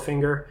Varys and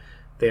Littlefinger.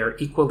 They are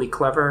equally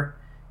clever,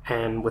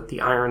 and with the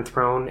Iron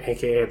Throne,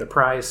 aka the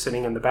prize,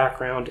 sitting in the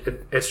background,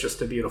 it's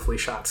just a beautifully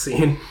shot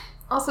scene.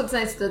 Also, it's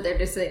nice that they're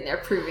just sitting there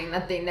proving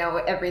that they know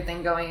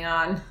everything going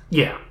on.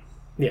 Yeah,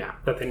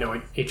 that they know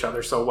each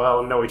other so well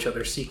and know each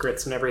other's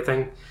secrets and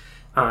everything.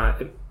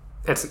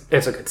 It's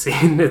a good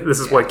scene. This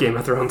is what Game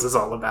of Thrones is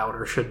all about,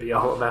 or should be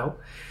all about.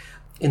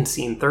 In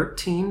scene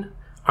 13,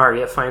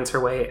 Arya finds her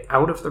way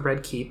out of the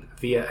Red Keep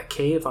via a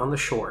cave on the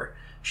shore.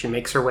 She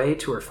makes her way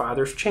to her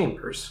father's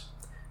chambers.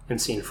 In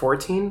scene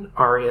 14,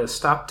 Arya is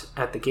stopped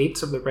at the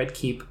gates of the Red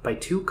Keep by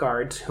 2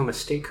 guards who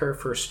mistake her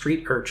for a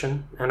street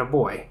urchin and a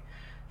boy.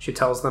 She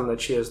tells them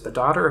that she is the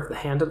daughter of the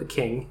Hand of the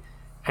King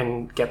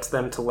and gets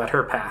them to let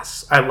her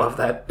pass. I love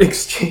that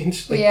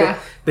exchange.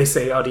 They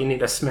say, "Oh, do you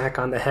need a smack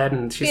on the head?"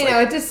 And she's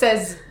it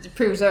just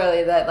proves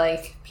early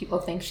that, people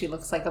think she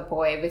looks like a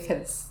boy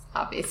because,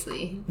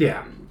 obviously.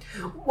 Yeah.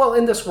 Well,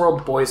 in this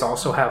world, boys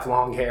also have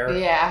long hair.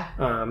 Yeah.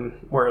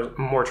 Whereas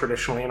more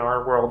traditionally in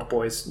our world,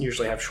 boys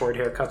usually have short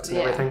haircuts and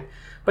everything.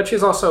 But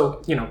she's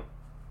also,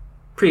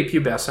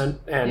 prepubescent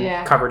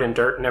and covered in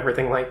dirt and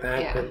everything like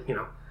that.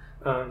 Yeah.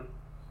 And,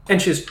 and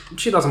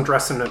she doesn't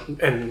dress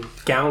in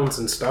gowns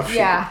and stuff.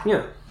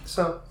 Yeah.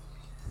 So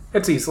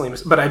it's easily,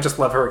 but I just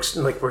love her,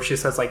 where she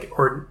says,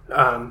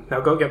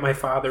 now go get my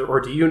father, or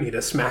do you need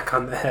a smack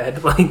on the head?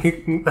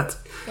 That's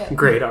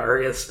great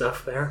Arya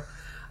stuff there.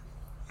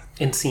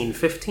 In scene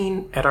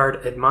 15,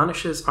 Eddard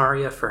admonishes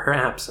Arya for her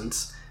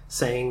absence,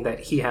 saying that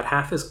he had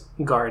half his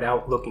guard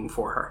out looking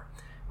for her.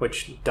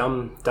 Which,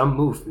 dumb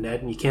move,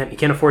 Ned. You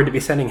can't afford to be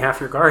sending half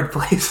your guard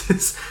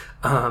places.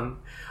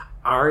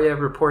 Arya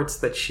reports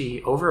that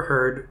she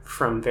overheard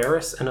from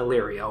Varys and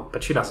Illyrio,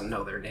 but she doesn't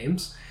know their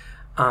names,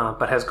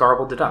 but has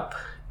garbled it up.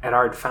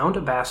 Eddard found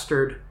a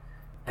bastard,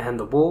 and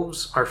the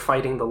wolves are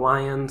fighting the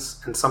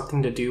lions, and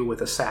something to do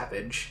with a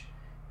savage.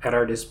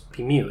 Eddard is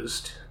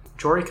bemused.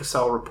 Jory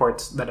Cassell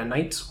reports that a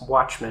night's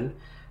watchman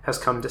has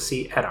come to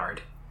see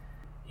Eddard.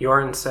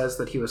 Yoren says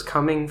that he was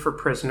coming for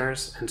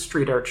prisoners and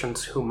street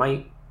urchins who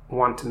might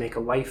want to make a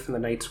life in the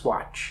Night's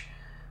Watch,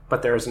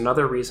 but there is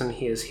another reason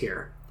he is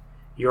here.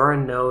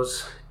 Yoren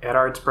knows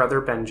Eddard's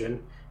brother Benjen,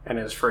 and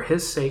it is for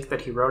his sake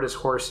that he rode his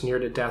horse near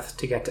to death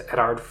to get to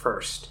Eddard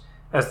first,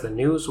 as the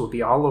news will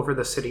be all over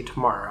the city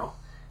tomorrow.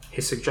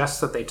 He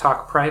suggests that they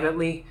talk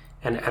privately,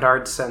 and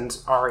Eddard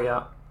sends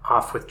Arya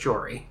off with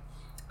Jory.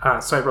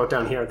 So I wrote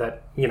down here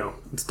that,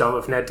 it's dumb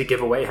of Ned to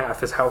give away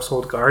half his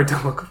household guard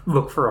to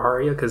look for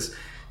Arya, because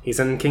he's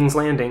in King's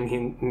Landing.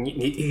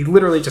 He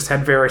literally just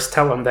had Varys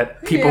tell him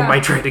that people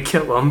might try to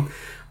kill him.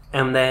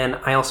 And then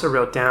I also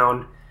wrote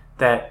down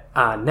that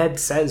Ned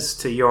says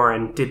to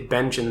Yoren, "Did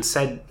Benjen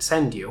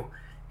send you?"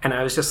 And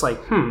I was just like,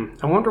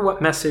 I wonder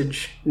what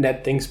message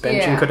Ned thinks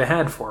Benjen could have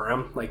had for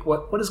him.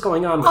 What is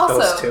going on with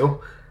those two?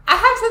 I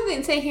have something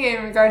to say here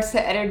in regards to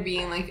Eddard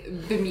being,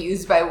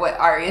 bemused by what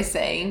Arya's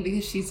saying,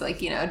 because she's,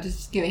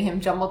 just giving him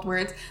jumbled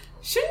words.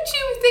 Shouldn't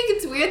you think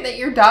it's weird that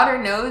your daughter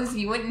knows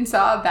you went and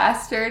saw a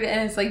bastard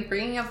and is,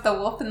 bringing up the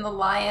wolf and the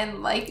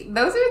lion?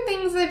 Those are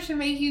things that should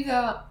make you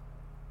go,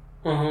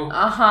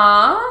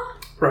 uh-huh.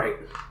 Right.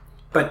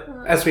 But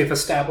as we've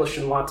established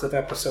in lots of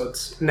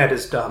episodes, Ned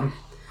is dumb.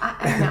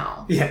 I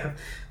know. Yeah.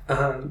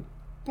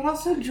 But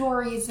also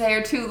Jory's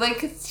there, too.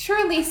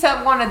 Surely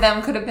one of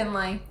them could have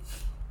been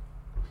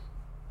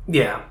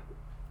Yeah.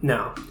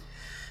 No.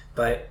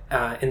 But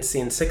in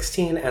scene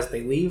 16, as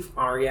they leave,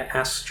 Arya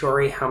asks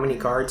Jory how many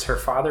guards her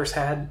father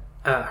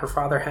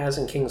has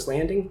in King's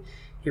Landing.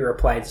 He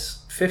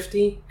replies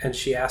 50, and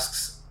she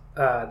asks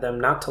them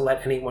not to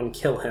let anyone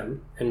kill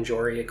him, and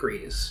Jory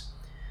agrees.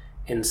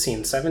 In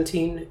scene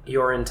 17,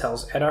 Yoren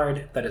tells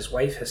Eddard that his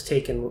wife has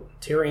taken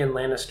Tyrion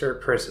Lannister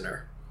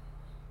prisoner.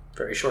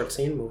 Very short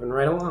scene, moving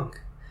right along.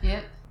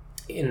 Yeah.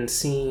 In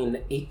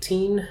scene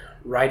 18,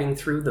 riding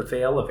through the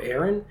Vale of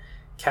Arryn,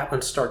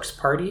 Catelyn Stark's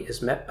party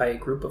is met by a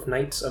group of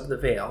Knights of the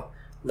Vale,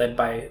 led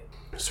by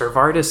Sir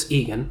Vardis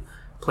Egan,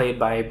 played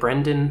by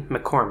Brendan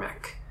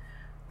McCormack,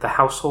 the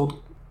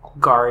household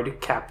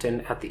guard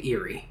captain at the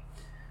Eyrie.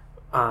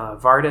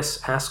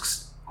 Vardis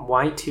asks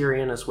why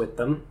Tyrion is with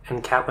them,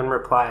 and Catelyn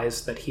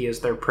replies that he is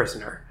their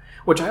prisoner,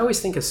 which I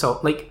always think is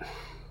so,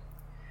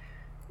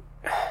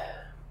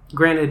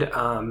 granted,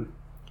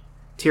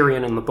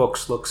 Tyrion in the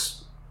books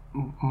looks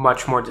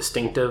much more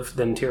distinctive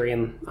than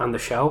Tyrion on the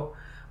show.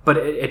 But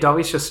it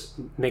always just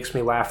makes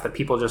me laugh that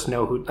people just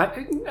know who...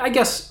 I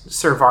guess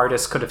Sir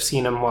Vardis could have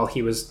seen him while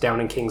he was down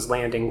in King's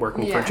Landing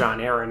working for Jon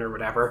Arryn or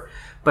whatever.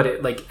 But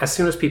as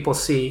soon as people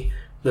see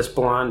this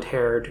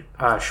blonde-haired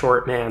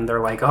short man,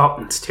 they're like, oh,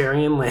 it's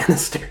Tyrion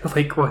Lannister.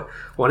 Like,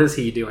 what is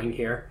he doing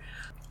here?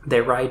 They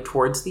ride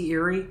towards the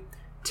Eyrie.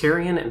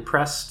 Tyrion,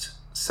 impressed,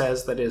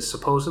 says that it is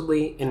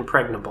supposedly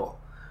impregnable.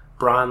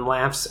 Bronn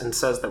laughs and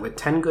says that with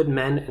 10 good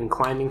men and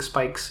climbing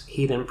spikes,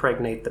 he'd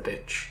impregnate the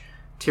bitch.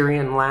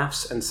 Tyrion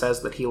laughs and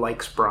says that he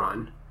likes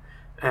Bronn.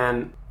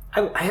 And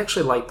I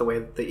actually like the way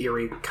that the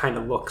Eyrie kind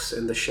of looks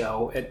in the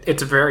show.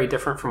 It's very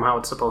different from how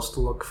it's supposed to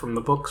look from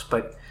the books,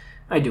 but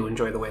I do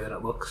enjoy the way that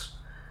it looks.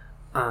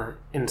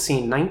 In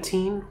scene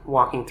 19,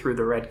 walking through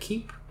the Red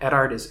Keep,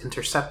 Eddard is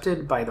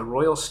intercepted by the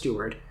royal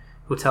steward,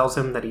 who tells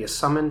him that he is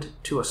summoned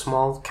to a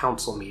small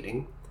council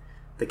meeting.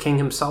 The king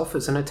himself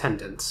is in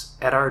attendance.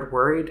 Eddard,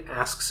 worried,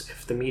 asks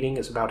if the meeting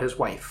is about his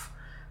wife.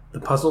 The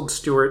puzzled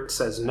steward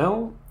says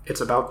no, it's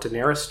about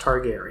Daenerys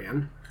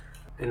Targaryen.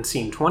 In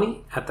scene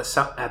 20, at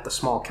the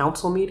small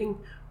council meeting,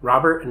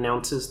 Robert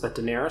announces that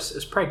Daenerys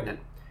is pregnant.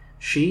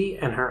 She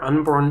and her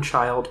unborn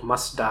child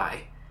must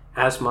die,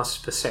 as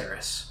must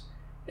Viserys.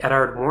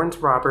 Eddard warns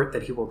Robert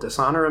that he will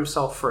dishonor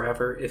himself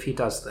forever if he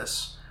does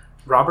this.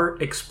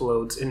 Robert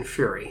explodes in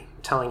fury,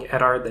 telling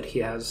Eddard that he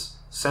has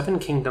 7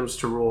 kingdoms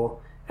to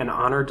rule, and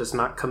honor does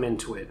not come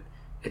into it.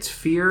 It's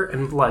fear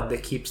and blood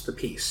that keeps the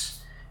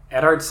peace.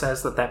 Eddard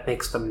says that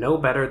makes them no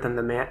better than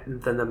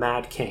the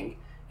Mad King,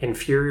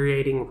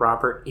 infuriating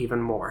Robert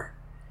even more.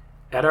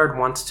 Eddard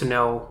wants to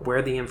know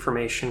where the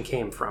information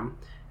came from,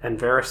 and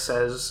Varys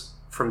says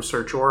from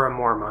Ser Jorah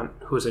Mormont,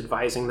 who is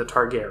advising the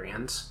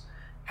Targaryens.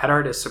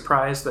 Eddard is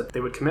surprised that they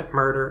would commit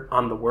murder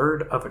on the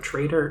word of a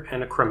traitor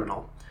and a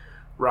criminal.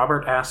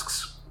 Robert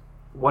asks,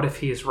 what if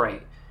he is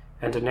right?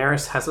 And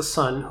Daenerys has a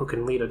son who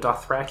can lead a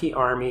Dothraki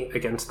army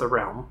against the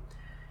realm.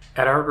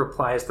 Eddard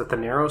replies that the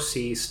narrow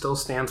sea still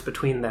stands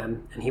between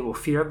them, and he will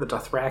fear the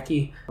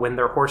Dothraki when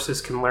their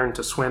horses can learn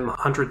to swim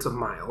hundreds of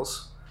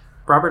miles.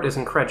 Robert is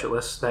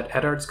incredulous that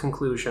Eddard's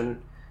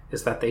conclusion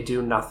is that they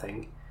do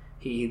nothing.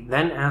 He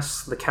then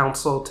asks the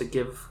council to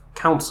give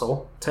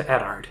counsel to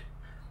Eddard.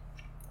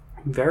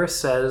 Varys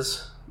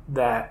says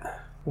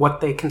that what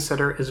they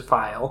consider is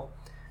vile,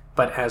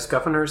 but as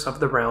governors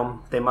of the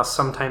realm, they must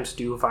sometimes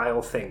do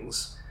vile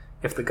things.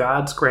 If the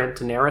gods grant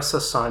Daenerys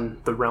a son,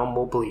 the realm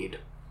will bleed.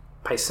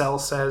 Pycelle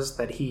says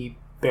that he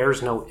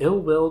bears no ill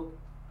will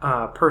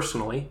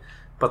personally,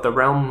 but the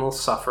realm will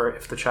suffer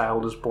if the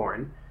child is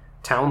born.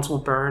 Towns will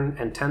burn,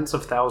 and tens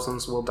of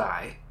thousands will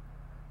die.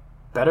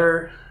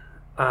 Better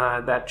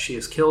that she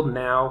is killed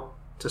now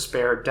to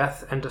spare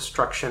death and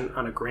destruction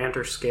on a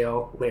grander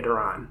scale later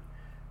on.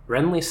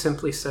 Renly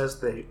simply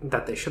says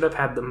that they should have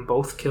had them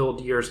both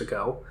killed years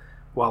ago,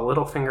 while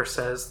Littlefinger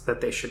says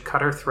that they should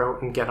cut her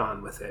throat and get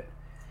on with it.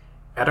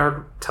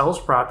 Eddard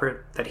tells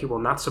Robert that he will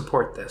not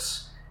support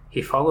this.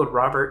 He followed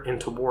Robert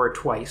into war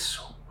twice,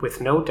 with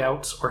no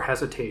doubts or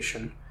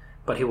hesitation,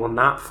 but he will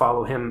not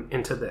follow him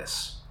into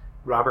this.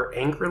 Robert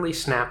angrily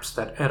snaps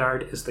that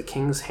Eddard is the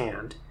king's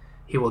hand.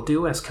 He will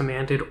do as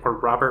commanded, or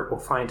Robert will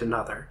find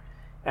another.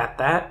 At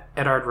that,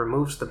 Eddard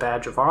removes the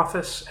badge of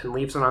office and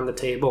leaves it on the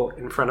table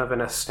in front of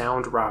an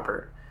astounded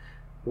Robert,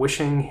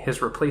 wishing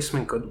his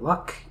replacement good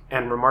luck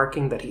and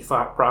remarking that he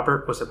thought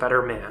Robert was a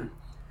better man.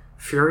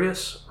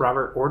 Furious,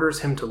 Robert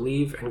orders him to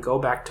leave and go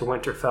back to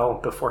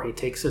Winterfell before he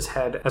takes his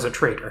head as a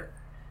traitor.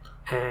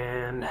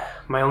 And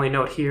my only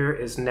note here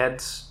is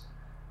Ned's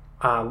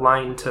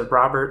line to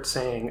Robert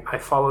saying, "I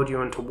followed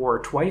you into war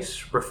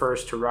twice,"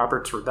 refers to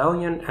Robert's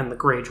rebellion and the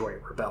Greyjoy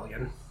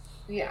rebellion.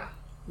 Yeah.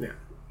 Yeah.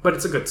 But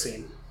it's a good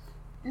scene.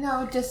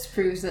 No, it just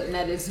proves that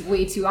Ned is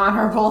way too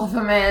honorable of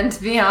a man,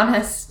 to be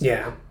honest.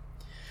 Yeah.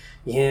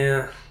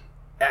 Yeah.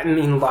 I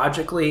mean,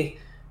 logically,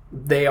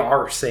 they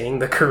are saying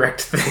the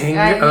correct thing.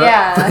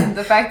 Yeah,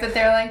 the fact that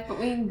they're like, but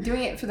we're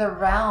doing it for the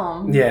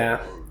realm. Yeah.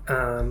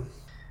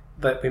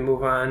 But we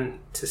move on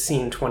to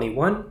scene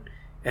 21,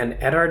 and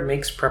Eddard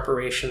makes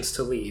preparations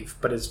to leave,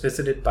 but is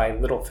visited by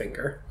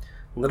Littlefinger.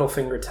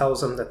 Littlefinger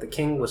tells him that the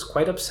king was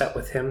quite upset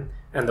with him,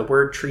 and the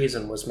word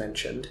treason was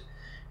mentioned.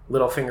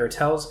 Littlefinger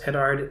tells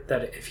Eddard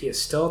that if he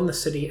is still in the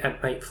city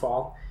at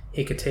nightfall,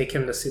 he could take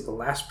him to see the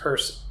last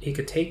person. He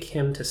could take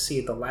him to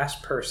see the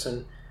last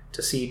person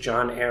to see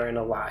Jon Arryn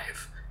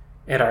alive.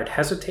 Eddard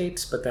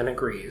hesitates, but then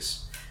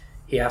agrees.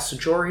 He asks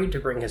Jory to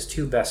bring his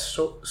 2 best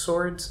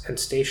swords and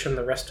station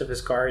the rest of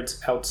his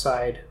guards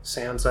outside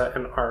Sansa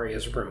and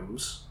Arya's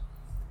rooms.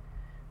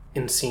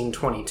 In scene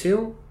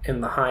 22,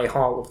 in the High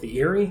Hall of the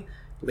Eyrie,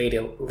 Lady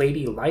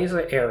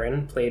Lysa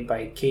Arryn, played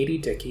by Katie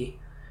Dickey,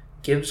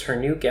 gives her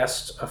new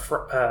guests a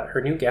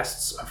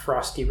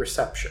frosty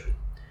reception.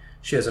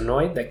 She is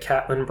annoyed that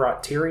Catelyn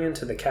brought Tyrion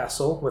to the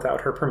castle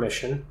without her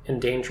permission,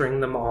 endangering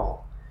them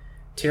all.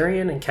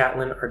 Tyrion and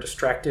Catelyn are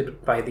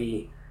distracted by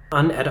the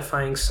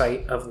unedifying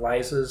sight of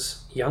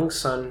Lysa's young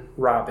son,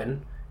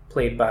 Robin,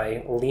 played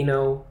by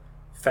Lino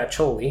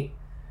Faccioli,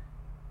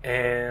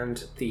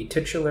 and the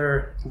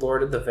titular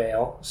Lord of the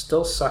Vale,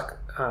 still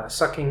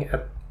sucking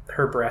at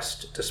her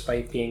breast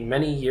despite being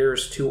many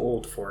years too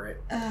old for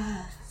it.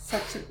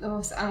 Such the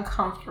most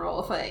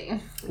uncomfortable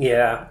thing.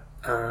 Yeah,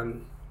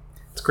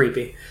 it's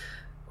creepy.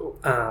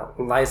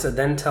 Liza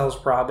then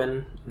tells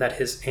Robin that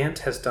his aunt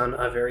has done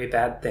a very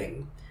bad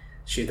thing.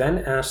 She then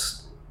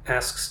asks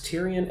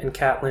Tyrion and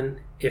Catelyn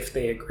if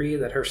they agree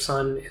that her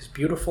son is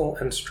beautiful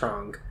and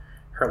strong.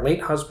 Her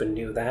late husband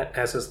knew that,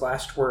 as his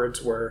last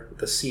words were,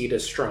 "The seed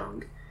is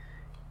strong."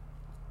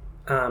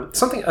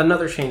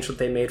 Another change that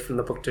they made from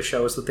the book to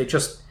show is that they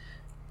just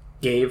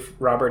gave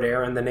Robert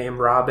Arryn the name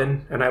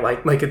Robin, and I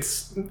like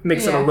makes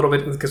it a little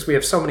bit, because we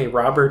have so many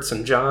Roberts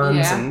and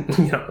Johns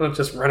and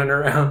just running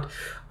around.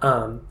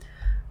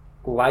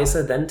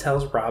 Liza then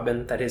tells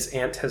Robin that his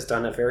aunt has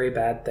done a very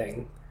bad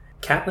thing.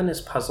 Catelyn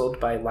is puzzled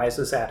by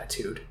Liza's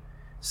attitude,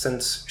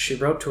 since she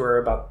wrote to her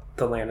about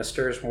the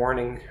Lannisters,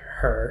 warning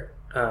her.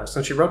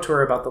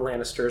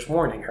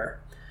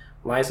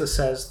 Liza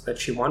says that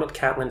she wanted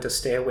Catelyn to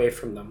stay away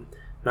from them,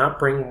 not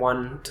bring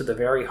one to the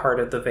very heart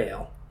of the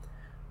Vale.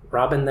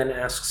 Robin then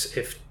asks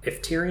if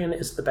Tyrion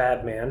is the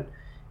bad man,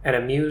 and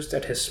amused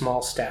at his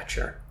small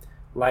stature.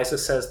 Liza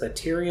says that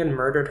Tyrion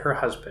murdered her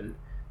husband.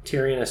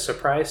 Tyrion is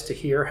surprised to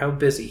hear how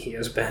busy he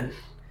has been.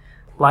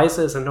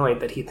 Liza is annoyed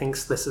that he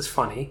thinks this is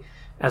funny,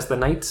 as the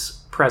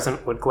knights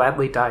present would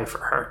gladly die for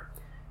her.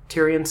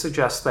 Tyrion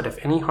suggests that if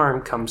any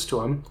harm comes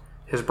to him,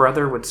 his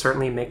brother would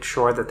certainly make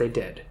sure that they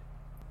did.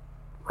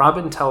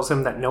 Robin tells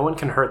him that no one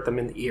can hurt them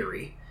in the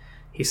Eyrie.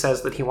 He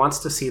says that he wants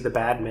to see the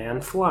bad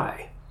man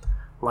fly.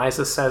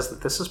 Liza says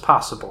that this is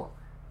possible.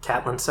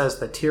 Catelyn says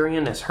that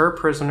Tyrion is her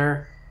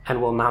prisoner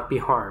and will not be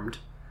harmed.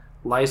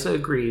 Liza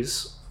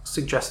agrees,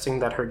 suggesting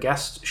that her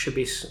guest should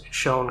be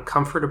shown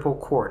comfortable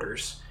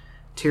quarters.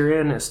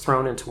 Tyrion is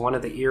thrown into one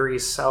of the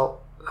Eyrie's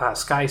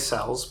sky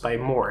cells by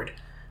Mord,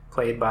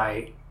 played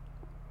by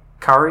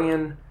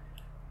Carian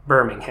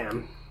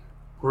Birmingham.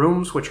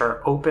 Rooms which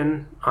are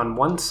open on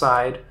one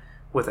side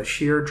with a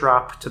sheer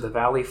drop to the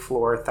valley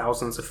floor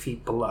thousands of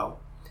feet below.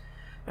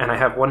 And I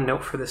have one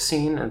note for the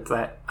scene, and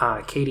that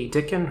Katie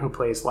Dickon, who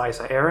plays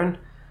Liza Arryn,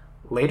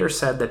 later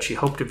said that she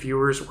hoped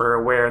viewers were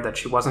aware that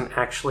she wasn't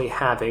actually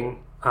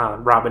having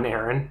Robin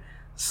Arryn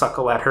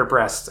suckle at her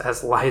breast,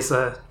 as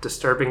Liza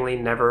disturbingly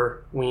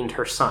never weaned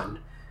her son.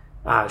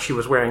 She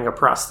was wearing a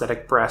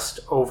prosthetic breast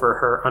over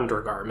her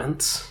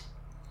undergarments.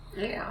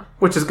 Yeah.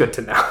 Which is good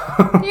to know.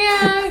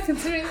 Yeah,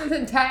 considering this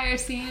entire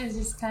scene is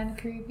just kind of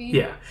creepy.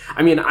 Yeah.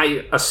 I mean,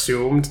 I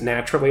assumed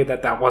naturally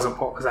that wasn't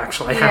what was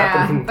actually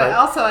happening. But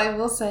also I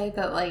will say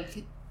that,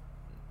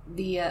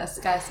 the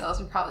sky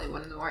cells are probably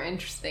one of the more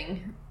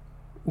interesting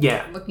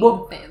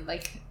looking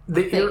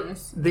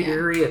things. The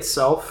Eyrie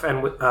itself,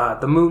 and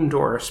the Moon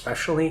Door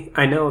especially,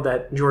 I know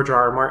that George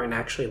R.R. Martin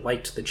actually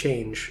liked the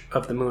change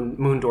of the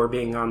Moon Door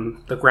being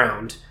on the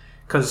ground.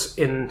 Because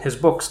in his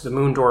books, the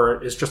Moon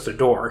Door is just a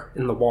door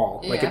in the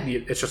wall. Yeah.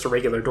 It's just a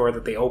regular door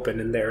that they open,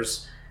 and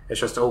it's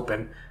just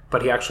open.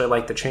 But he actually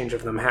liked the change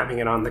of them having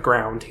it on the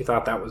ground. He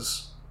thought that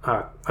was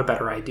a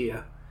better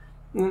idea.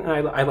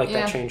 I like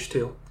that change,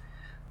 too.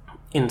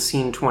 In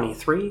scene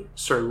 23,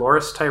 Sir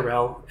Loras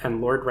Tyrell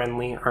and Lord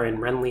Renly are in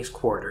Renly's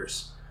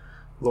quarters.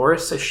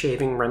 Loras is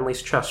shaving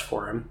Renly's chest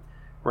for him.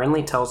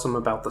 Renly tells him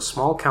about the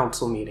small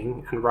council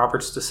meeting and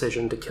Robert's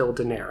decision to kill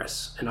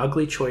Daenerys, an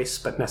ugly choice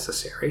but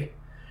necessary.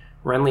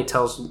 Renly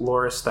tells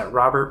Loras that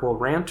Robert will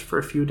rant for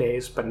a few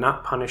days but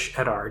not punish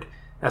Eddard,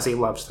 as he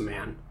loves the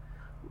man.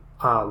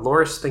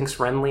 Loras thinks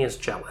Renly is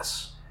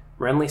jealous.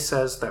 Renly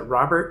says that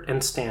Robert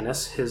and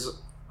Stannis,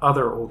 his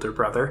other older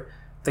brother,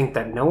 think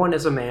that no one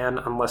is a man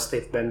unless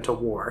they've been to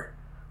war.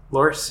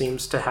 Loras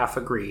seems to half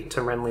agree,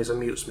 to Renly's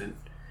amusement.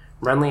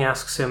 Renly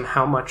asks him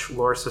how much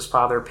Loras'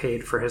 father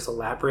paid for his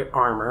elaborate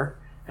armor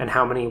and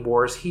how many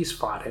wars he's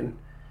fought in.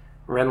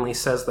 Renly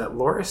says that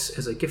Loras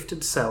is a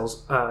gifted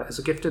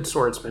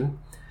swordsman,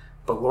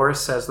 but Loras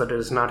says that it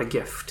is not a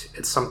gift.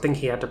 It's something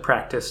he had to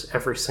practice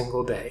every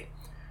single day.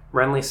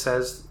 Renly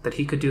says that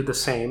he could do the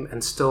same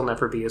and still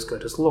never be as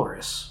good as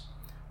Loras.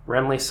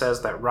 Renly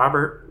says that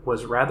Robert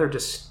was rather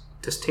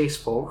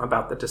distasteful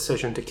about the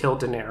decision to kill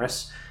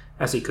Daenerys,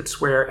 as he could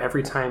swear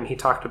every time he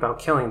talked about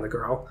killing the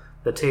girl,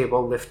 the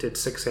table lifted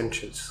 6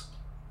 inches.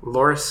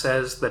 Loras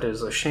says that it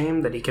is a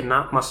shame that he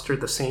cannot muster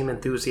the same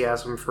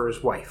enthusiasm for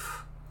his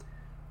wife.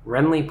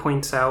 Renly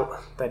points out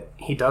that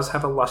he does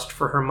have a lust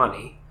for her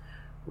money.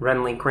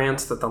 Renly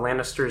grants that the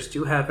Lannisters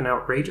do have an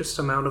outrageous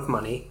amount of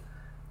money,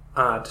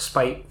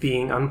 despite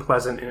being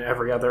unpleasant in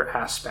every other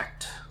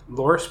aspect.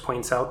 Loras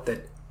points out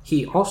that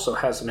he also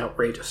has an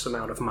outrageous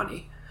amount of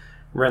money.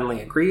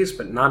 Renly agrees,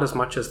 but not as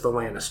much as the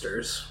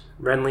Lannisters.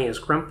 Renly is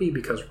grumpy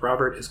because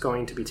Robert is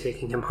going to be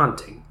taking him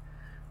hunting.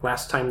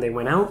 Last time they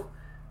went out,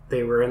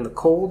 they were in the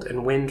cold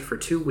and wind for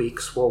 2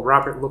 weeks while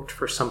Robert looked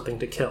for something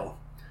to kill.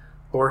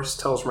 Loras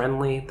tells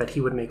Renly that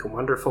he would make a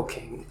wonderful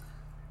king.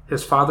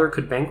 His father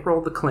could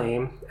bankroll the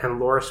claim, and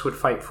Loras would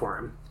fight for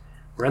him.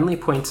 Renly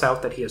points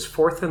out that he is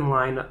 4th in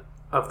line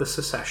of the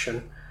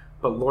succession,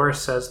 but Loras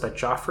says that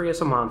Joffrey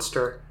is a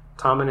monster,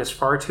 Tommen is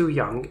far too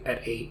young,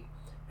 at 8,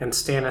 and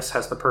Stannis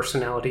has the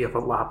personality of a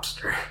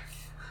lobster.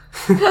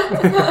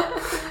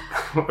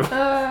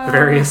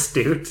 Very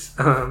astute.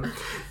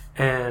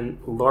 And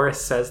Loras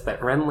says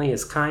that Renly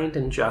is kind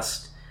and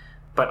just,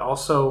 but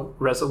also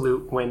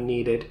resolute when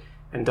needed,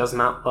 and does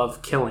not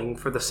love killing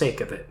for the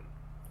sake of it.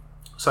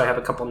 So I have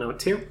a couple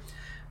notes here.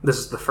 This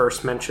is the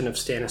first mention of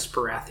Stannis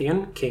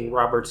Baratheon, King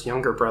Robert's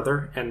younger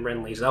brother and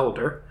Renly's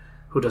elder,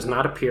 who does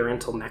not appear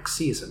until next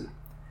season.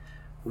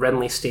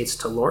 Renly states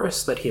to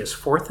Loras that he is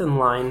fourth in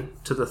line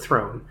to the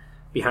throne,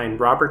 behind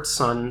Robert's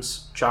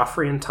sons,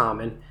 Joffrey and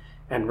Tommen,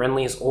 and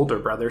Renly's older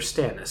brother,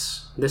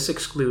 Stannis. This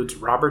excludes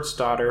Robert's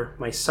daughter,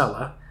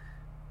 Myrcella,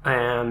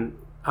 and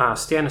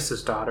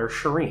Stannis' daughter,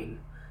 Shireen,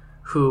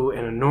 who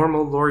in a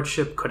normal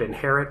lordship could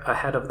inherit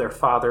ahead of their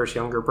father's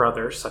younger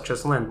brother, such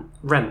as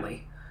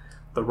Renly.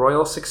 The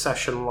royal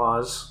succession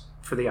laws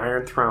for the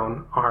Iron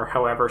Throne are,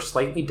 however,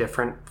 slightly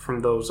different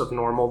from those of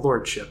normal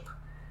lordship.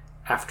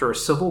 After a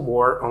civil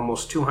war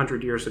almost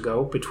 200 years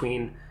ago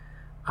between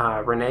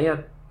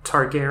Rhaenyra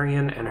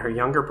Targaryen and her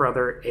younger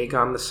brother,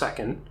 Aegon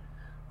II,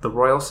 the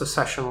royal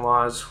succession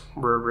laws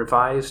were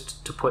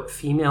revised to put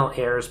female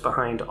heirs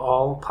behind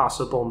all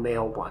possible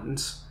male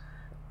ones.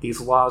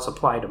 These laws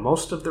apply to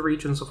most of the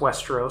regions of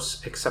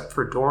Westeros, except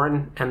for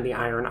Dorne and the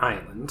Iron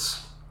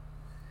Islands.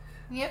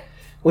 Yep.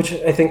 Which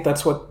I think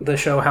that's what the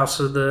show House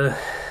of the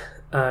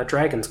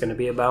Dragon's going to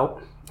be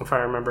about, if I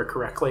remember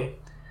correctly.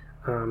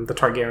 The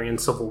Targaryen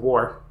Civil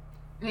War.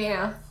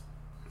 Yeah.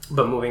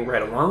 But moving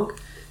right along,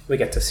 we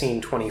get to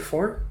scene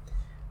 24,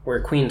 where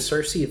Queen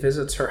Cersei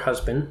visits her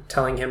husband,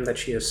 telling him that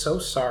she is so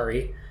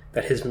sorry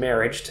that his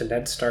marriage to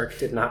Ned Stark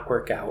did not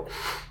work out.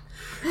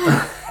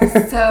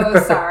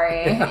 So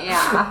sorry,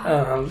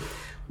 yeah.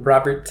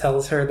 Robert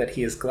tells her that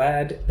he is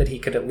glad that he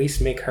could at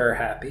least make her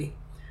happy.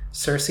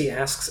 Cersei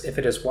asks if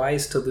it is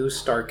wise to lose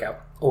Stark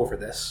out over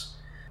this.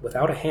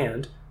 Without a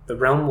hand, the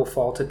realm will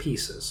fall to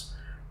pieces.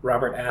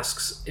 Robert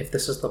asks if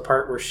this is the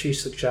part where she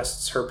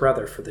suggests her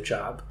brother for the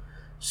job.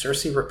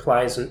 Cersei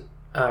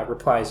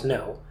replies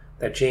no,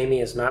 that Jaime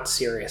is not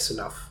serious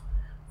enough.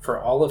 For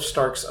all of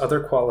Stark's other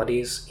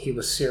qualities, he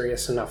was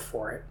serious enough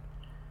for it.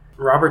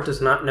 Robert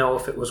does not know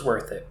if it was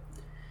worth it.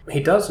 He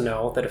does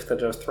know that if the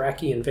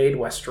Dothraki invade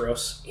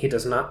Westeros, he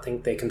does not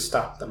think they can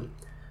stop them.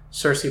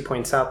 Cersei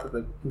points out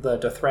that the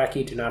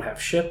Dothraki do not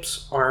have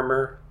ships,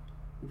 armor,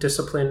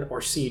 discipline,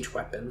 or siege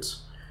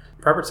weapons.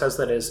 Robert says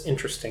that it is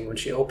interesting when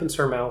she opens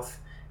her mouth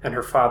and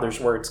her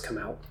father's words come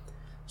out.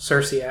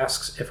 Cersei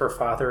asks if her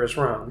father is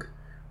wrong.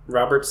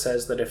 Robert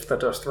says that if the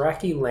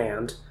Dothraki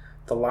land,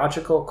 the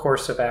logical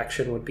course of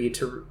action would be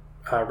to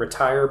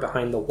retire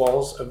behind the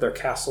walls of their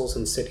castles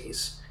and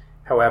cities.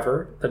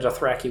 However, the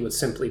Dothraki would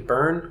simply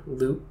burn,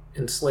 loot,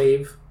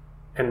 enslave,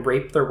 and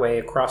rape their way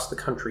across the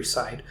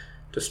countryside,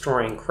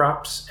 destroying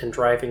crops and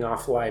driving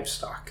off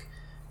livestock.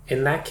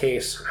 In that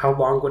case, how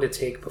long would it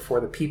take before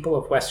the people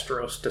of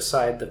Westeros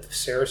decide that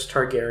Viserys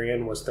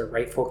Targaryen was their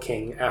rightful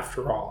king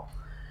after all?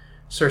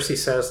 Cersei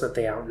says that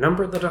they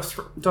outnumber the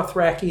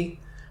Dothraki,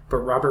 but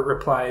Robert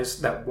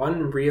replies that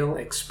one real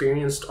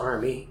experienced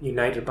army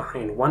united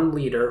behind one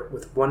leader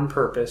with one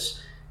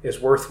purpose is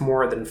worth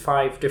more than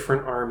 5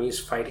 different armies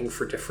fighting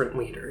for different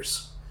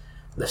leaders.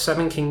 The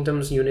Seven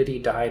Kingdoms' unity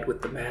died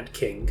with the Mad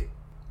King.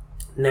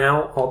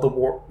 Now all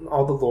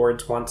the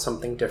lords want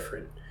something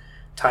different.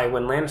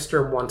 Tywin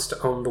Lannister wants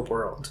to own the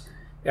world.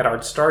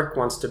 Eddard Stark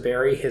wants to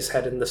bury his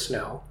head in the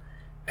snow.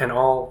 And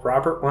all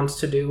Robert wants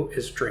to do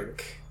is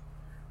drink.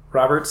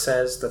 Robert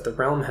says that the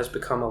realm has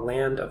become a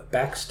land of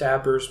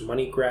backstabbers,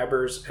 money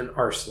grabbers, and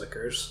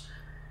arse-lickers.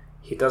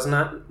 He does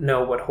not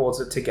know what holds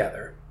it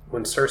together.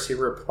 When Cersei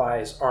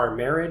replies, "Our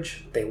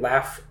marriage," they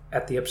laugh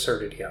at the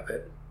absurdity of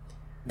it.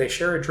 They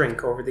share a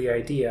drink over the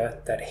idea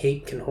that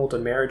hate can hold a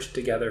marriage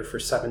together for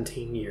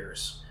 17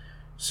 years.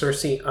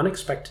 Cersei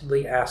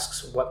unexpectedly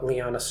asks what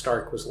Lyanna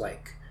Stark was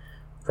like.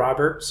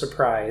 Robert,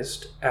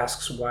 surprised,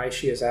 asks why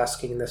she is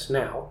asking this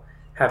now,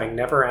 having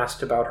never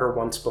asked about her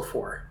once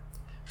before.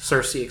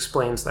 Cersei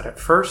explains that at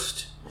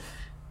first,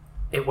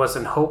 it was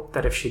in hope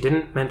that if she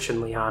didn't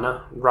mention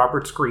Lyanna,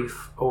 Robert's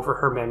grief over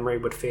her memory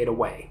would fade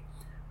away.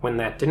 When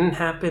that didn't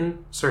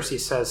happen, Cersei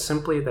says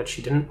simply that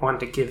she didn't want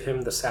to give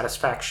him the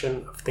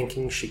satisfaction of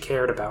thinking she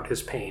cared about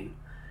his pain.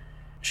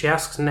 She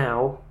asks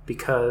now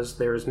because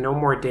there is no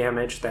more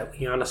damage that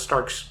Lyanna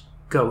Stark's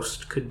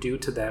ghost could do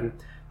to them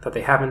that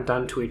they haven't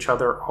done to each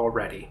other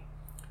already.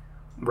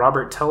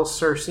 Robert tells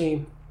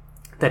Cersei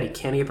that he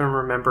can't even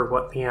remember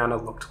what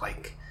Lyanna looked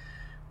like.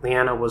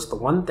 Lyanna was the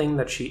one thing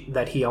that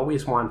he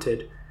always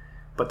wanted,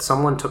 but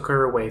someone took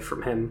her away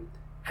from him,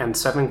 and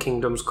 7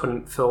 kingdoms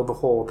couldn't fill the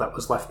hole that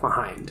was left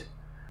behind.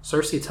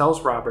 Cersei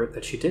tells Robert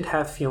that she did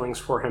have feelings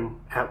for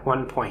him at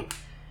one point,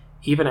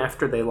 even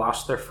after they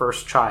lost their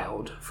first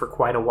child for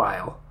quite a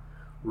while.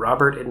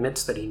 Robert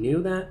admits that he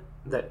knew that.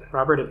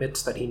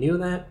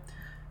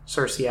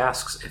 Cersei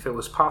asks if it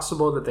was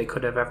possible that they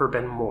could have ever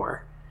been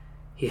more.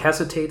 He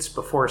hesitates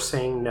before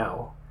saying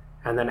no,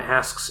 and then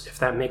asks if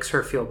that makes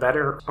her feel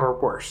better or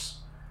worse.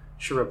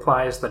 She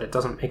replies that it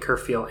doesn't make her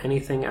feel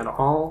anything at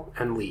all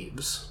and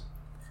leaves.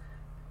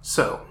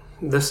 So,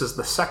 this is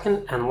the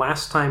second and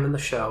last time in the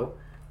show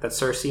that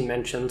Cersei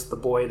mentions the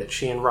boy that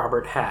she and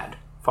Robert had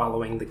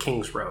following the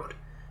King's Road.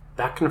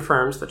 That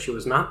confirms that she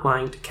was not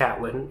lying to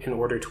Catelyn in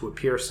order to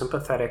appear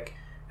sympathetic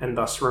and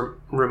thus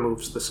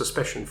removes the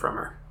suspicion from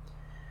her.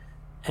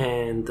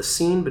 And the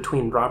scene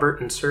between Robert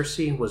and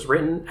Cersei was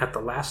written at the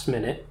last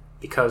minute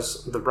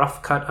because the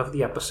rough cut of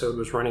the episode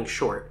was running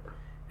short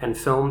and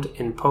filmed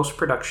in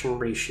post-production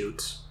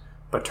reshoots,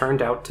 but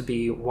turned out to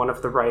be one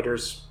of the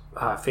writer's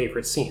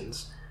favorite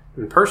scenes.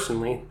 And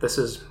personally, this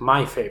is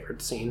my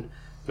favorite scene,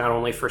 not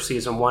only for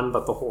season 1,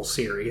 but the whole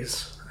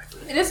series.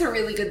 It is a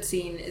really good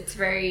scene. It's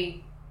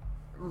very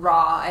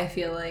raw, I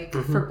feel like,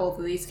 for both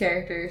of these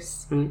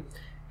characters.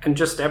 And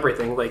just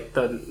everything, like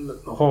the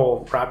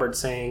whole Robert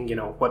saying,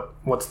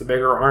 what's the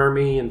bigger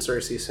army, and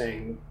Cersei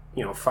saying,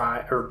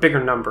 5, or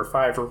bigger number,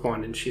 5 or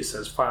 1, and she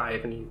says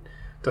 5, and he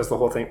does the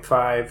whole thing,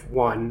 5,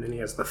 1, and he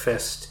has the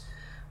fist.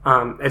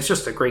 It's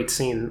just a great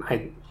scene.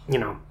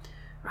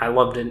 I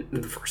loved it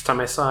the first time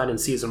I saw it in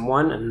season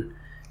 1, and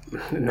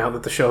now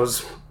that the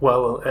show's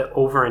well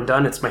over and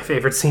done, it's my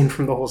favorite scene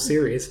from the whole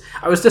series.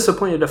 I was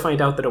disappointed to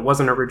find out that it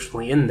wasn't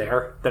originally in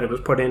there, that it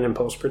was put in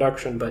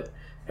post-production, but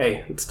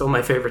hey, it's still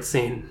my favorite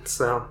scene.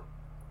 So,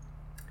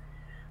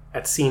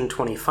 at scene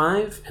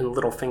 25 in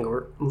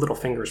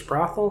Littlefinger's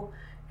brothel,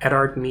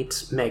 Eddard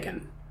meets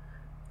Megan,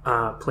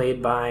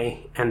 played by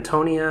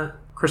Antonia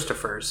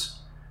Christophers,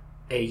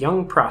 a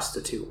young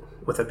prostitute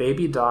with a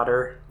baby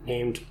daughter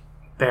named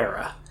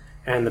Bera,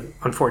 and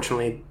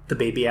unfortunately the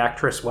baby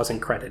actress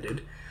wasn't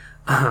credited.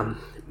 Damn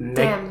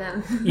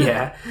them.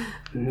 Yeah.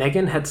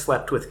 Megan had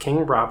slept with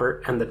King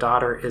Robert, and the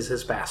daughter is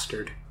his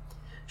bastard.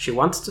 She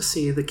wants to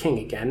see the king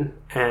again,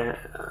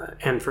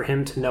 and for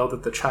him to know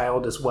that the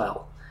child is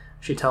well.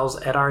 She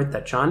tells Eddard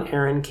that Jon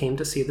Arryn came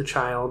to see that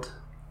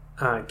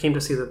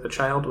the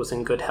child was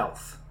in good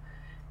health.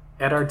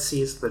 Eddard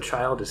sees the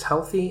child is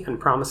healthy and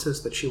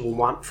promises that she will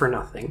want for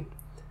nothing.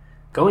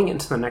 Going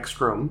into the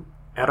next room,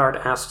 Eddard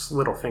asks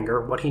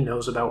Littlefinger what he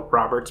knows about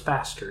Robert's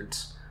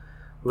bastards.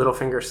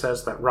 Littlefinger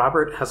says that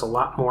Robert has a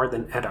lot more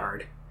than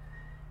Eddard.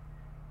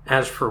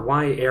 As for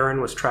why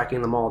Arryn was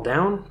tracking them all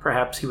down,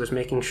 perhaps he was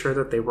making sure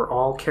that they were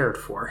all cared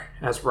for,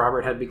 as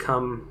Robert had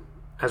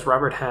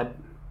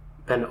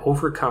been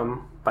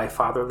overcome by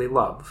fatherly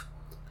love.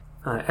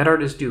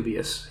 Eddard is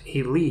dubious.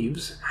 He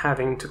leaves,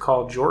 having to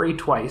call Jory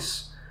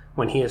twice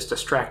when he is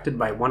distracted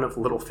by one of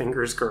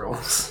Littlefinger's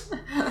girls.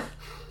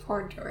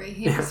 Poor Jory.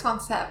 He just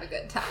wants to have a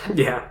good time.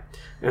 Yeah.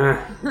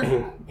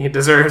 He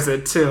deserves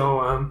it, too.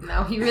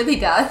 No, he really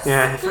does.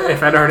 Yeah,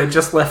 if Eddard had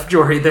just left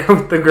Jory there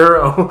with the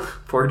girl,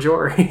 poor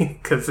Jory.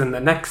 Because in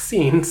the next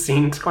scene,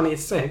 scene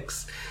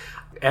 26,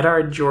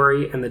 Eddard,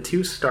 Jory, and the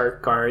 2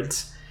 Stark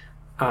guards,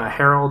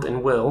 Harold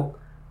and Will,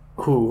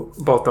 who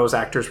both those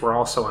actors were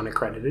also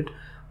unaccredited,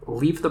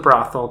 leave the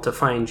brothel to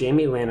find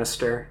Jaime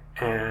Lannister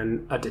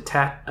and a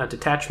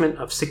detachment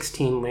of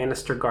 16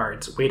 Lannister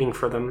guards waiting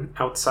for them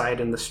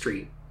outside in the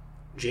street.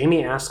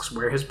 Jaime asks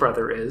where his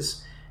brother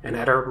is, and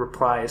Eddard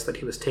replies that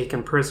he was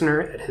taken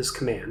prisoner at his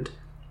command.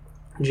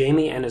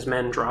 Jaime and his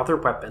men draw their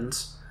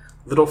weapons.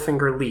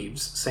 Littlefinger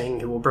leaves, saying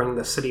he will bring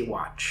the city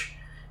watch.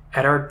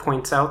 Eddard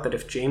points out that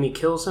if Jaime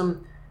kills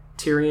him,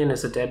 Tyrion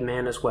is a dead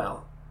man as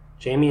well.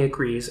 Jaime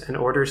agrees and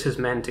orders his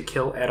men to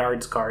kill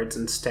Eddard's guards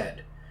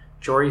instead.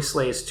 Jory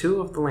slays 2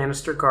 of the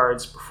Lannister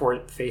guards before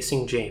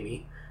facing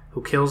Jaime,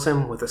 who kills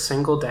him with a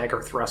single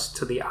dagger thrust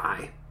to the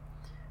eye.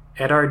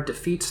 Eddard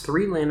defeats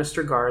 3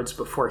 Lannister guards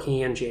before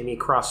he and Jaime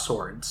cross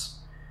swords.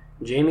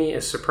 Jaime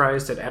is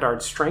surprised at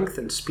Eddard's strength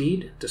and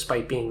speed,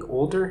 despite being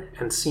older,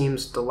 and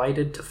seems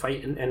delighted to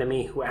fight an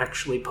enemy who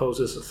actually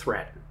poses a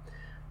threat.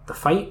 The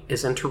fight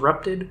is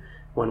interrupted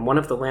when one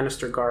of the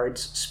Lannister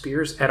guards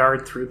spears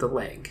Eddard through the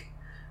leg.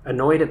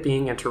 Annoyed at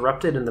being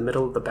interrupted in the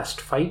middle of the best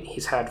fight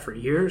he's had for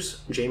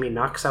years, Jaime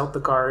knocks out the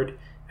guard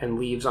and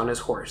leaves on his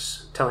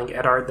horse, telling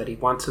Eddard that he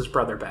wants his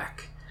brother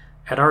back.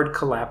 Eddard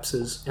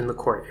collapses in the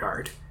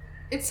courtyard.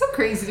 It's so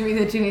crazy to me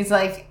that Jaime's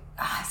like,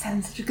 it's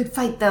having such a good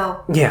fight,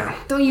 though. Yeah.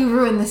 Don't you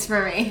ruin this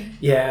for me.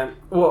 Yeah.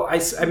 Well,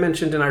 I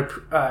mentioned in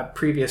our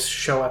previous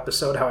show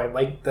episode how I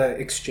liked the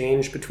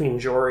exchange between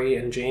Jory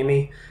and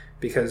Jaime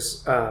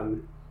because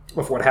of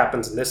what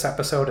happens in this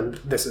episode, and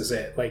this is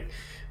it. Like,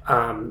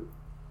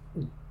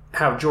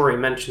 how Jory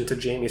mentioned to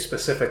Jaime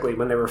specifically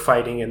when they were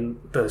fighting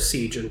in the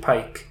siege in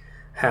Pike,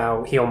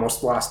 how he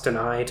almost lost an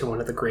eye to one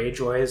of the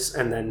Greyjoys,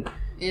 and then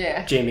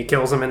Jaime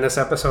kills him in this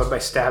episode by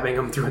stabbing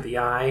him through the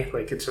eye.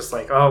 Like, it's just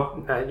like,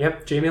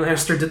 yep, Jaime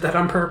Lannister did that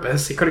on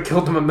purpose. He could have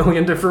killed him a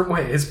million different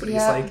ways, but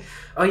he's like,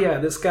 oh yeah,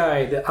 this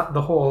guy,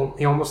 the whole,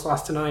 he almost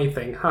lost an eye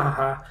thing,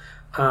 ha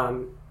ha.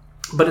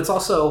 But it's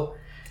also,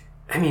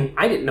 I mean,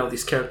 I didn't know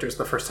these characters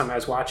the first time I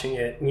was watching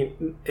it.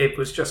 It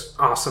was just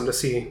awesome to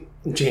see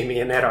Jaime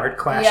and Eddard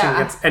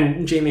clashing.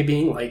 And Jaime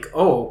being like,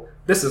 oh,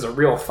 this is a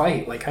real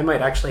fight. Like, I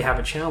might actually have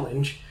a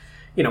challenge.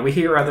 We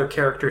hear other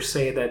characters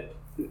say that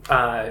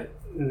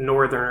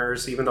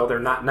Northerners, even though they're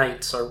not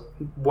knights, or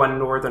one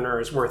Northerner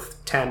is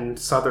worth 10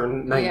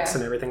 Southern knights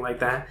and everything like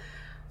that.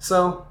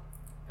 So,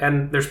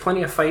 and there's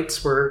plenty of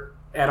fights where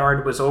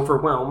Eddard was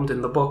overwhelmed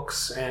in the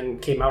books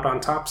and came out on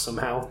top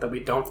somehow, that we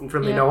don't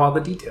really know all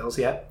the details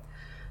yet.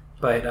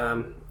 But,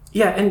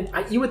 and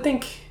you would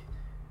think...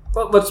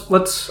 Well,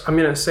 let's. I'm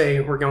gonna say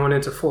we're going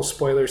into full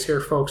spoilers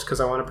here, folks,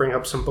 because I want to bring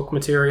up some book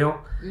material.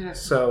 Yeah.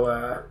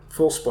 So,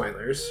 full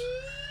spoilers.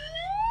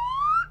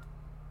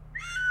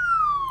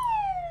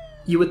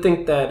 You would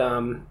think that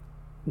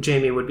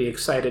Jaime would be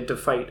excited to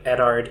fight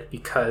Eddard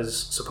because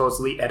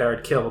supposedly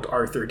Eddard killed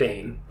Arthur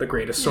Dayne, the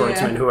greatest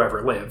swordsman who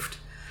ever lived.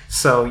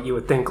 So you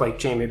would think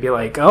like Jaime would be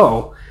like,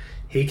 "Oh,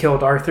 he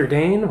killed Arthur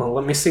Dayne? Well,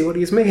 let me see what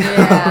he's made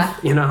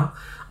of," you know.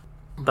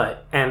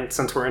 But, and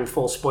since we're in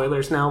full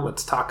spoilers now,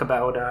 let's talk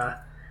about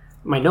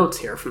my notes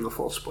here from the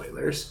full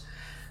spoilers.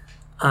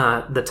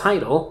 The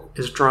title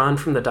is drawn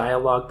from the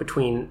dialogue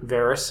between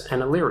Varys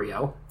and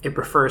Illyrio. It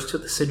refers to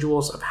the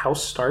sigils of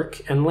House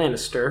Stark and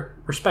Lannister,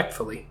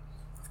 respectfully.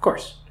 Of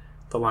course,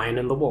 the lion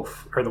and the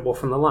wolf, or the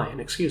wolf and the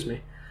lion, excuse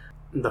me.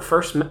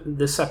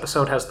 This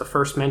episode has the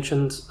first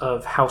mentions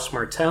of House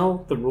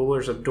Martell, the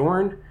rulers of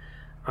Dorne,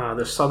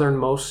 the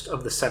southernmost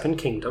of the Seven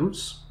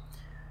Kingdoms.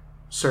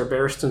 Sir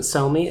Barristan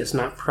Selmy is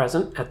not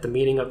present at the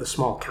meeting of the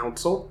Small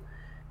Council,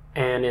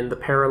 and in the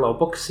parallel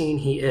book scene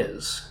he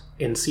is.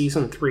 In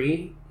Season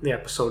 3, the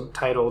episode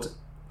titled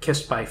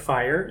Kissed by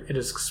Fire, it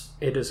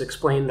is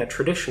explained that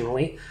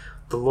traditionally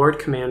the Lord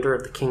Commander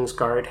of the King's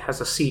Guard has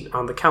a seat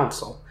on the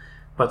council,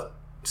 but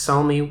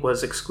Selmy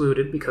was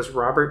excluded because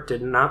Robert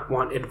did not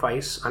want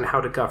advice on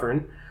how to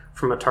govern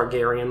from a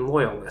Targaryen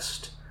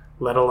loyalist,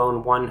 let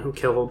alone one who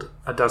killed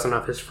a dozen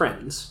of his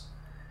friends.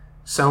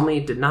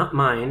 Selmy did not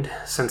mind,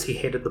 since he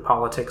hated the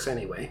politics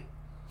anyway.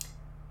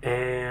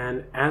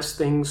 And as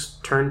things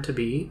turned to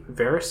be,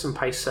 Varys and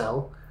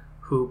Pycelle,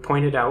 who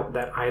pointed out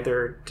that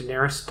either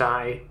Daenerys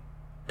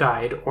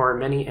died or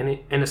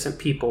many innocent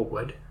people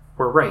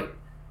were right.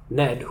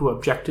 Ned, who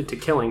objected to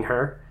killing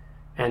her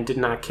and did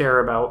not care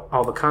about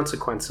all the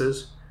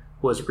consequences,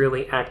 was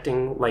really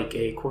acting like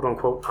a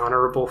quote-unquote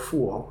honorable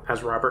fool,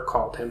 as Robert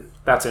called him.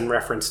 That's in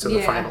reference to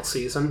the final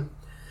season.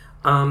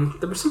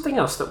 There was something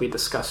else that we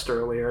discussed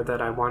earlier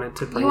that I wanted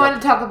to bring up. You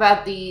want to talk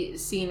about the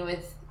scene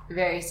with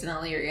Varys and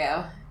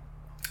Illyrio?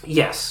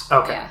 Yes,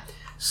 okay. Yeah.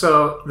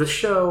 So the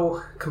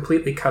show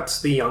completely cuts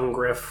the young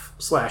Griff /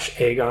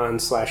 Aegon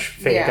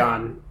 /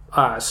 Phaegon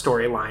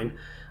storyline.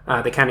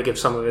 They kind of give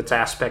some of its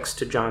aspects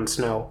to Jon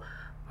Snow.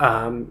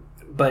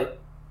 But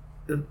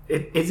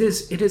it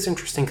is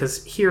interesting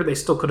because here they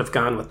still could have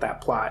gone with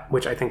that plot,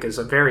 which I think is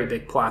a very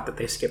big plot that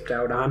they skipped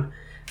out on.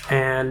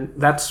 And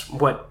that's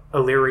what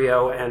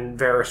Illyrio and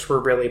Varys were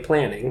really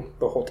planning.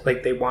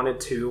 They wanted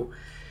to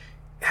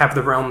have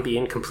the realm be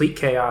in complete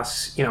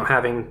chaos,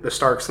 having the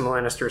Starks and the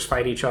Lannisters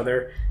fight each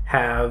other,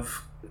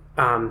 have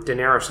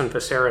Daenerys and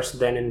Viserys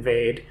then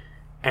invade,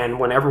 and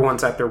when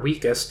everyone's at their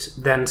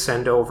weakest, then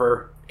send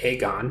over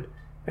Aegon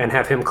and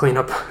have him clean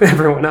up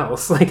everyone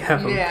else, and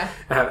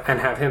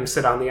have him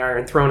sit on the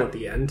Iron Throne at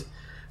the end.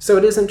 So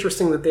it is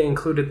interesting that they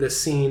included this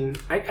scene.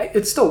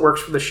 It still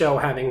works for the show,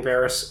 having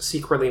Varys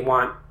secretly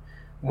want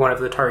one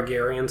of the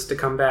Targaryens to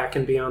come back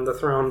and be on the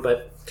throne,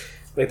 but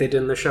like they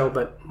did in the show,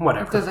 but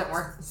whatever. It doesn't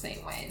work the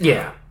same way.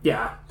 No.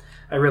 Yeah.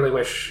 I really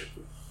wish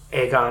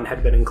Aegon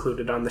had been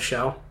included on the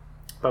show,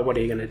 but what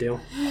are you going to do?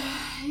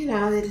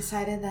 They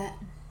decided that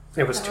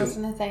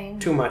wasn't a thing.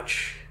 Too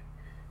much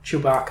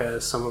Chewbacca,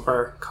 as some of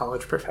our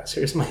college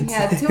professors might say.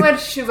 Yeah, too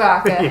much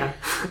Chewbacca. Yeah.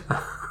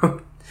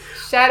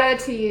 Shout out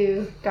to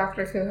you,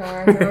 Dr.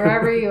 Kuhar,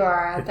 wherever you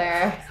are out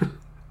there.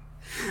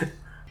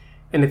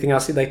 Anything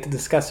else you'd like to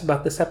discuss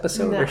about this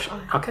episode? No,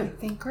 okay. I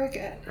think we're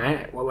good. All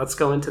right, well, let's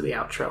go into the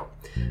outro.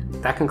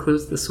 That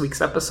concludes this week's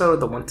episode of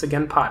the Once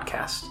Again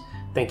podcast.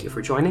 Thank you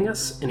for joining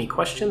us. Any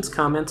questions,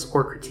 comments,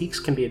 or critiques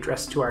can be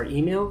addressed to our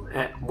email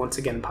at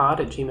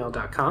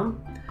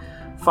onceagainpod@gmail.com.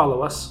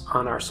 Follow us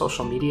on our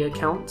social media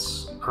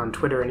accounts on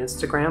Twitter and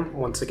Instagram,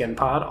 Once Again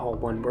Pod, all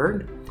one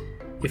word.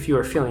 If you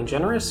are feeling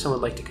generous and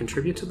would like to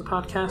contribute to the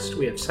podcast,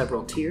 we have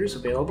several tiers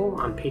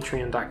available on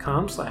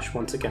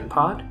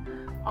patreon.com/onceagainpod.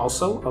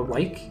 Also, a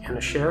like and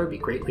a share would be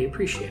greatly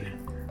appreciated.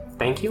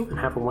 Thank you and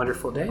have a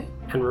wonderful day.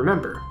 And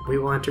remember, we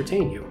will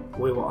entertain you.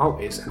 We will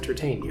always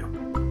entertain you.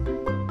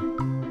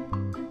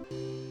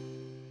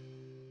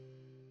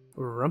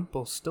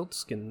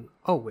 Rumpelstiltskin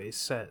always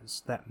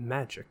says that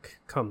magic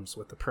comes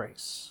with a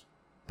price.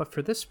 But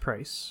for this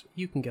price,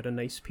 you can get a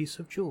nice piece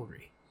of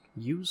jewelry.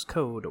 Use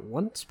code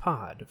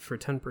ONCEPOD for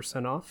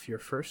 10% off your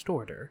first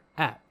order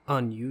at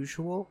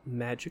Unusual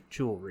Magic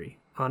Jewelry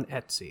on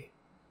Etsy.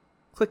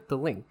 Click the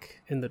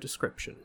link in the description.